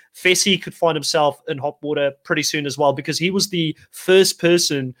say Fessy could find himself in hot water pretty soon as well, because he was the first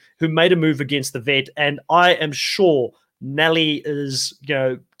person who made a move against the vet. And I am sure Nelly is, you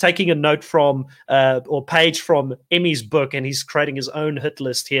know, taking a note from or page from Emmy's book, and he's creating his own hit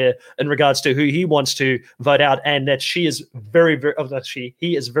list here in regards to who he wants to vote out, and that he is very, very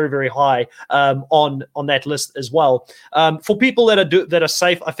high on that list as well. For people that are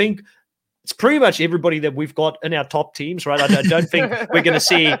safe, I think it's pretty much everybody that we've got in our top teams, right? I don't think we're going to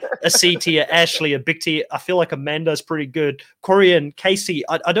see a C tier, Ashley, a big tier. I feel like Amanda's pretty good. Corey and Casey,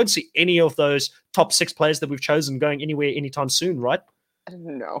 I don't see any of those top 6 players that we've chosen going anywhere anytime soon, right?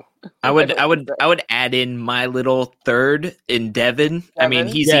 No. I would add in my little third in Devin. I mean,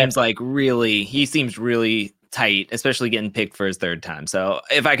 he seems really tight, especially getting picked for his 3rd time. So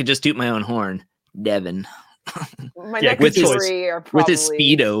if I could just toot my own horn, Devin. My next three are probably... with his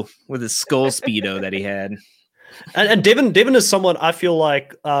speedo, with his skull speedo that he had. And Devin is someone I feel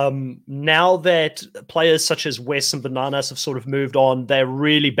like now that players such as Wes and Bananas have sort of moved on, they're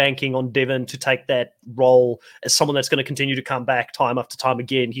really banking on Devin to take that role as someone that's going to continue to come back time after time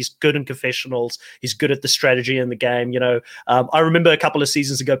again. He's good in confessionals. He's good at the strategy in the game. You know, I remember a couple of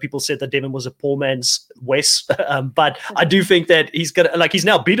seasons ago, people said that Devin was a poor man's Wes, but I do think that he's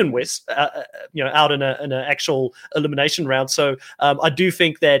now beaten Wes, out in an actual elimination round. So I do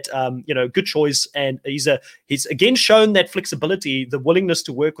think that good choice, and he's again shown that flexibility, the willingness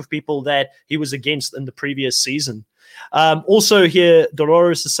to work with people that he was against in the previous season. Also here,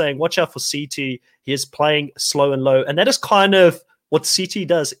 Dolores is saying, watch out for CT. He is playing slow and low. And that is kind of what CT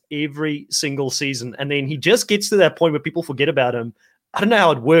does every single season. And then he just gets to that point where people forget about him. I don't know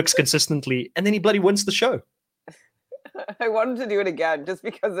how it works consistently. And then he bloody wins the show. I want him to do it again just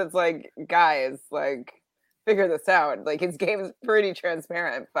because it's like, guys, like, figure this out. Like, his game is pretty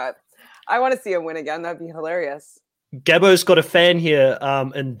transparent, but I want to see him win again. That'd be hilarious. Gabbo's got a fan here,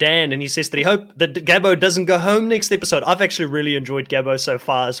 and Dan, and he says that he hopes that Gabbo doesn't go home next episode. I've actually really enjoyed Gabbo so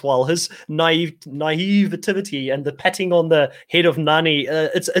far as well. His naivety and the patting on the head of Nani,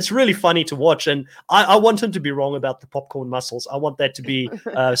 it's really funny to watch. And I want him to be wrong about the popcorn muscles. I want that to be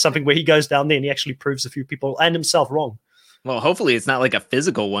something where he goes down there and he actually proves a few people and himself wrong. Well, hopefully it's not like a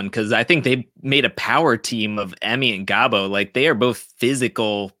physical one, because I think they made a power team of Emmy and Gabbo. Like, they are both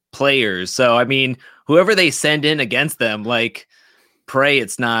physical players. So, I mean, whoever they send in against them, like, pray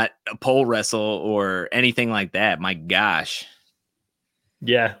it's not a pole wrestle or anything like that. My gosh.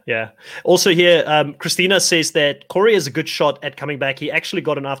 Yeah. Also here, Christina says that Corey is a good shot at coming back. He actually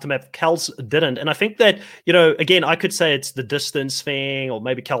got an aftermath. Kels didn't. And I think that, again, I could say it's the distance thing, or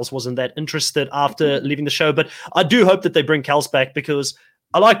maybe Kels wasn't that interested after leaving the show. But I do hope that they bring Kels back, because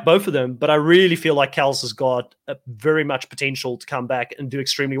I like both of them, but I really feel like Kels has got very much potential to come back and do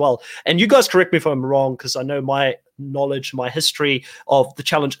extremely well. And you guys correct me if I'm wrong, because I know my knowledge, my history of the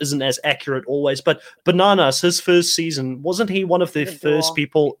challenge isn't as accurate always. But Bananas, his first season, wasn't he one of the first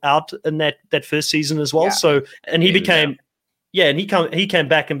people out in that first season as well? Yeah. So, and he became Yeah, and he came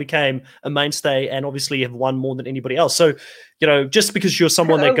back and became a mainstay, and obviously have won more than anybody else. So, just because you're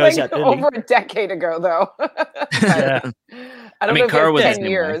someone that goes out early, over a decade ago, though. Yeah. I don't know if Kara he was has the 10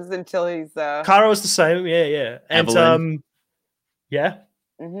 same years until he's. Kara was the same. Yeah. And Evelyn. yeah.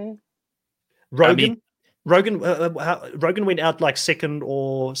 Mhm. Rogan. Rogan went out like second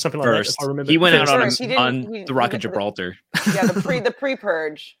or something like First, that. If I remember, he went out First. on He the Rock of went to Gibraltar. the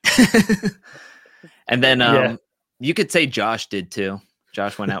pre-purge. And then Yeah. you could say Josh did too.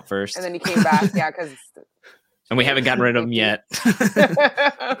 Josh went out first, And then he came back, because. and we haven't gotten rid of him yet.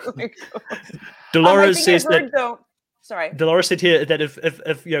 Dolores says that. Though, sorry. Dolores said here that if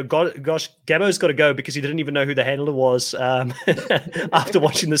gosh, Gabbo's got to go because he didn't even know who the handler was after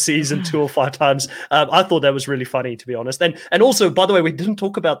watching the season 2 or 5 times. I thought that was really funny, to be honest. And also, by the way, we didn't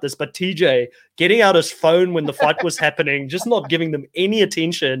talk about this, but TJ getting out his phone when the fight was happening, just not giving them any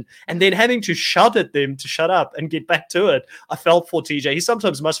attention, and then having to shout at them to shut up and get back to it. I felt for TJ. He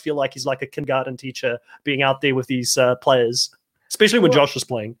sometimes must feel like he's like a kindergarten teacher being out there with these players, especially when Josh was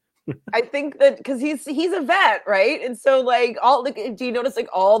playing. I think that because he's a vet, right? And so do you notice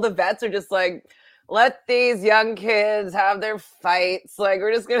all the vets are just like, let these young kids have their fights.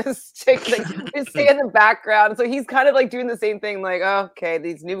 We're just gonna just stay in the background. So he's kind of doing the same thing. Okay,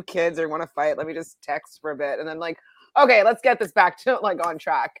 these new kids are want to fight. Let me just text for a bit, and then okay, let's get this back to on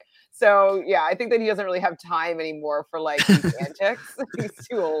track. So yeah, I think that he doesn't really have time anymore for these antics. He's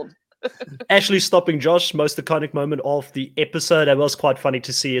too old. Ashley stopping Josh, most iconic moment of the episode. That was quite funny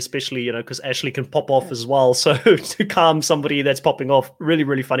to see, especially, because Ashley can pop off as well. So to calm somebody that's popping off, really,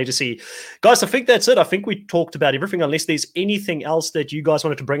 really funny to see. Guys, I think that's it. I think we talked about everything, unless there's anything else that you guys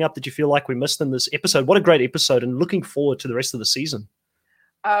wanted to bring up that you feel like we missed in this episode. What a great episode, and looking forward to the rest of the season.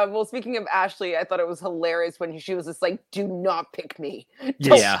 Well, speaking of Ashley, I thought it was hilarious when she was just do not pick me.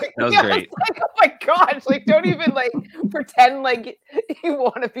 Yeah, that was great. Oh my gosh, don't even pretend you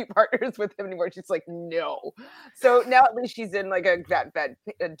want to be partners with him anymore. She's no. So now at least she's in a vet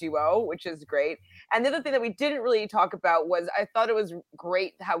duo, which is great. And the other thing that we didn't really talk about was I thought it was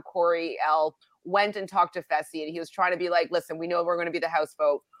great how Corey L went and talked to Fessy, and he was trying to be listen, we know we're going to be the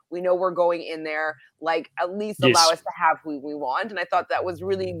houseboat. We know we're going in there, at least allow us to have who we want. And I thought that was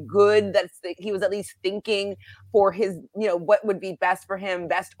really good. He was at least thinking for his, what would be best for him,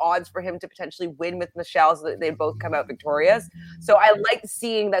 best odds for him to potentially win with Michelle so that they both come out victorious. So I liked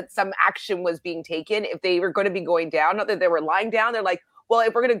seeing that some action was being taken. If they were going to be going down, not that they were lying down, they're well,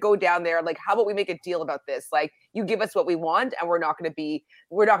 if we're going to go down there, how about we make a deal about this? You give us what we want, and we're not going to be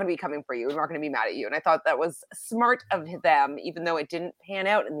coming for you. We're not going to be mad at you. And I thought that was smart of them, even though it didn't pan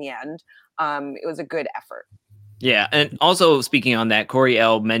out in the end. It was a good effort. Yeah. And also speaking on that, Corey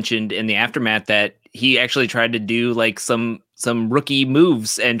L mentioned in the aftermath that he actually tried to do some rookie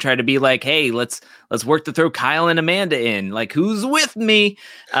moves and try to be hey, let's work to throw Kyle and Amanda in. Who's with me?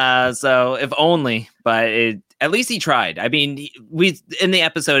 So if only, but at least he tried. I mean, in the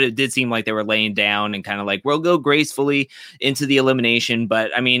episode, it did seem like they were laying down and kind of we'll go gracefully into the elimination. But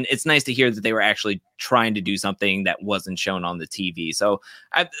I mean, it's nice to hear that they were actually trying to do something that wasn't shown on the TV. So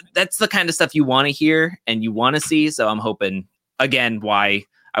that's the kind of stuff you want to hear and you want to see. So I'm hoping, again, why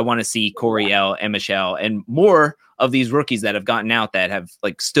I want to see Corey L and Michelle and more of these rookies that have gotten out that have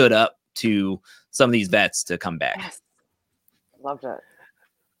stood up to some of these vets to come back. Yes. Loved it.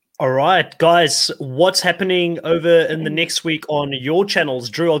 All right, guys, what's happening over in the next week on your channels?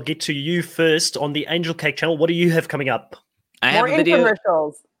 Drew, I'll get to you first on the Angel Cake channel. What do you have coming up? I have a video.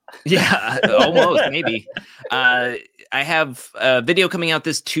 Infomercials. Yeah, almost, maybe. I have a video coming out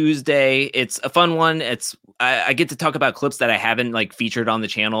this Tuesday. It's a fun one. I get to talk about clips that I haven't featured on the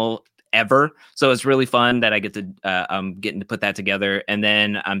channel ever. So it's really fun that I get to, I'm getting to put that together. And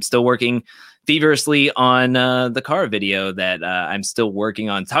then I'm still working feverishly on the car video that I'm still working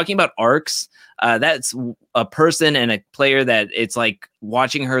on. Talking about arcs, that's a person and a player that it's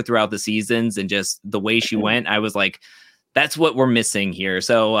watching her throughout the seasons and just the way she went. I was that's what we're missing here.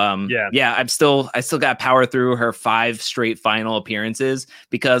 So yeah, I still got to power through her 5 straight final appearances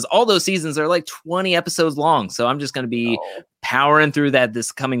because all those seasons are 20 episodes long. So I'm just going to be powering through that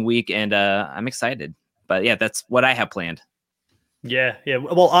this coming week, and I'm excited. But yeah, that's what I have planned. Yeah.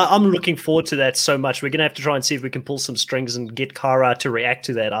 Well, I'm looking forward to that so much. We're going to have to try and see if we can pull some strings and get Kara to react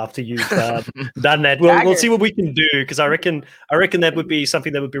to that after you've done that. We'll see what we can do, because I reckon that would be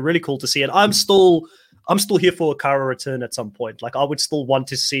something that would be really cool to see. And I'm still here for a Kara return at some point. I would still want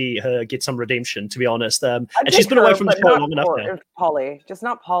to see her get some redemption, to be honest. And she's been away from the show long enough now. Polly, just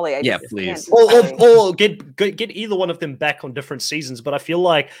not Polly. Yeah, please. Or get either one of them back on different seasons. But I feel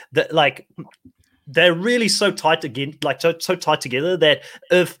like that, they're really so tight again, like so tight together that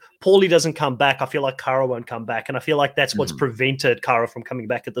if Paulie doesn't come back, I feel like Cara won't come back. And I feel like that's what's prevented Cara from coming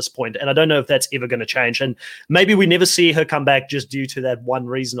back at this point. And I don't know if that's ever going to change. And maybe we never see her come back just due to that one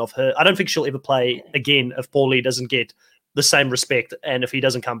reason of her. I don't think she'll ever play again if Paulie doesn't get the same respect and if he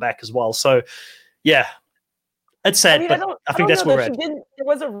doesn't come back as well. So, yeah. It's sad, but I think that's where we're at. There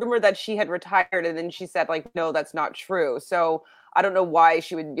was a rumor that she had retired, and then she said, like, no, that's not true. So I don't know why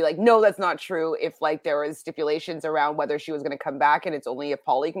she would be like, no, that's not true, if like there was stipulations around whether she was going to come back, and it's only if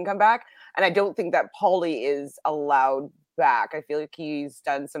Paulie can come back. And I don't think that Paulie is allowed back. I feel like he's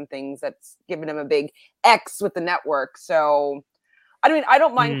done some things that's given him a big X with the network. So I mean, I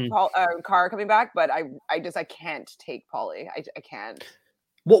don't mind Cara coming back, but I can't take Paulie. I can't.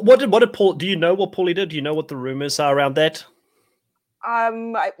 What did Paul? Do you know what Paulie did? Do you know what the rumors are around that?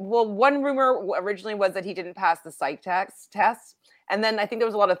 Well, one rumor originally was that he didn't pass the psych test, and then I think there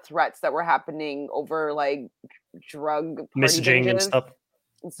was a lot of threats that were happening over like drug messaging and stuff.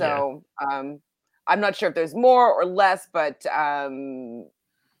 So I'm not sure if there's more or less, but yeah,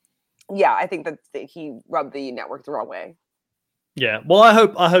 I think that he rubbed the network the wrong way. Yeah, well,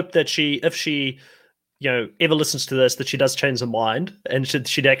 I hope that if she ever listens to this, that she does change her mind and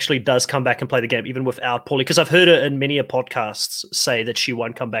she actually does come back and play the game even without Paulie. Because I've heard her in many podcasts say that she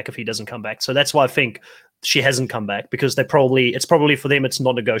won't come back if he doesn't come back. So that's why I think she hasn't come back, because it's probably for them, it's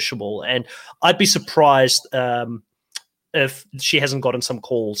non-negotiable. And I'd be surprised if she hasn't gotten some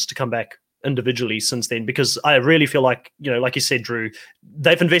calls to come back individually since then, because I really feel like, like you said, Drew,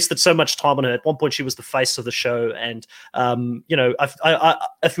 they've invested so much time on her. At one point she was the face of the show, and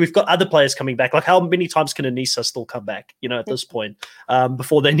if we've got other players coming back, like how many times can Aneesa still come back, at this point,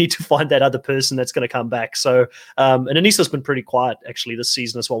 before they need to find that other person that's going to come back. So and Aneesa's been pretty quiet actually this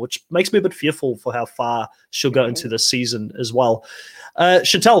season as well, which makes me a bit fearful for how far she'll go into this season as well.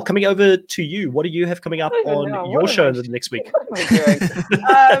 Chantel, coming over to you, what do you have coming up on your show the next week? What am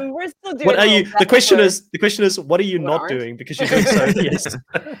I doing? We're still doing. What are you? The question is, what are you not doing? Because you're doing so. Yes.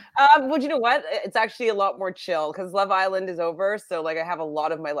 Well, you know what? It's actually a lot more chill because Love Island is over, so like I have a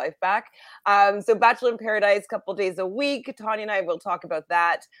lot of my life back. So Bachelor in Paradise, couple days a week. Tanya and I will talk about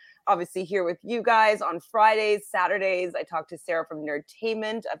that. Obviously here with you guys on Fridays, Saturdays. I talked to Sarah from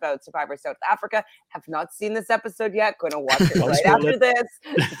Nerdtainment about Survivor South Africa. Have not seen this episode yet. Going to watch it right after this.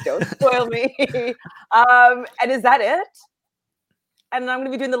 Don't spoil me. And is that it? And I'm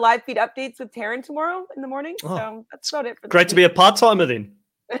going to be doing the live feed updates with Taryn tomorrow in the morning. Oh, so that's about it. Great to be a part-timer then.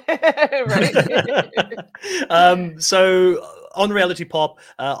 So on Reality Pop,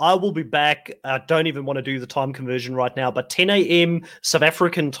 I will be back. I don't even want to do the time conversion right now, but 10 a.m. South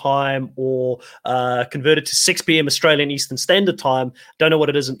African time, or converted to 6 p.m. Australian Eastern Standard Time. Don't know what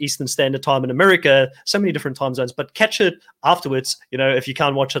it is in Eastern Standard Time in America. So many different time zones, but catch it afterwards. If you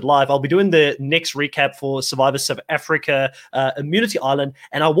can't watch it live, I'll be doing the next recap for Survivor South Africa, Immunity Island,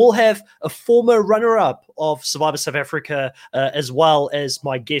 and I will have a former runner-up of Survivor South Africa, as well as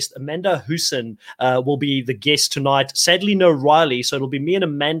my guest Amanda Hoosen will be the guest tonight. Sadly, no Riley, so it'll be me and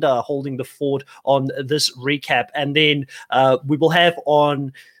Amanda holding the fort on this recap, and then we will have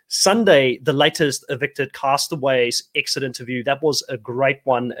on Sunday the latest Evicted Castaways exit interview. That was a great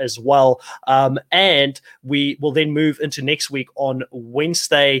one as well, and we will then move into next week on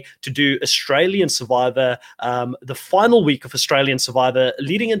Wednesday to do Australian Survivor, the final week of Australian Survivor,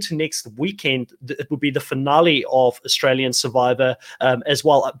 leading into next weekend. It will be the finale of Australian Survivor as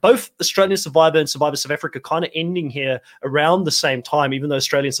well. Both Australian Survivor and Survivor South Africa kind of ending here around the same time, even though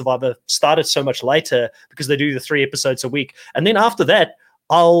Australian Survivor started so much later because they do the 3 episodes a week. And then after that,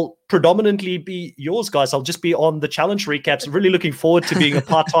 I'll predominantly be yours, guys. I'll just be on the challenge recaps. Really looking forward to being a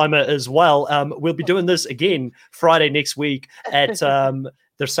part-timer as well. We'll be doing this again Friday next week at the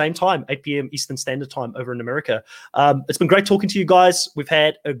same time, 8 p.m. Eastern Standard Time over in America. It's been great talking to you guys. We've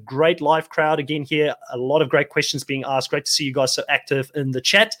had a great live crowd again here. A lot of great questions being asked. Great to see you guys so active in the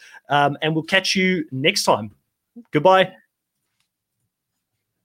chat. And we'll catch you next time. Goodbye.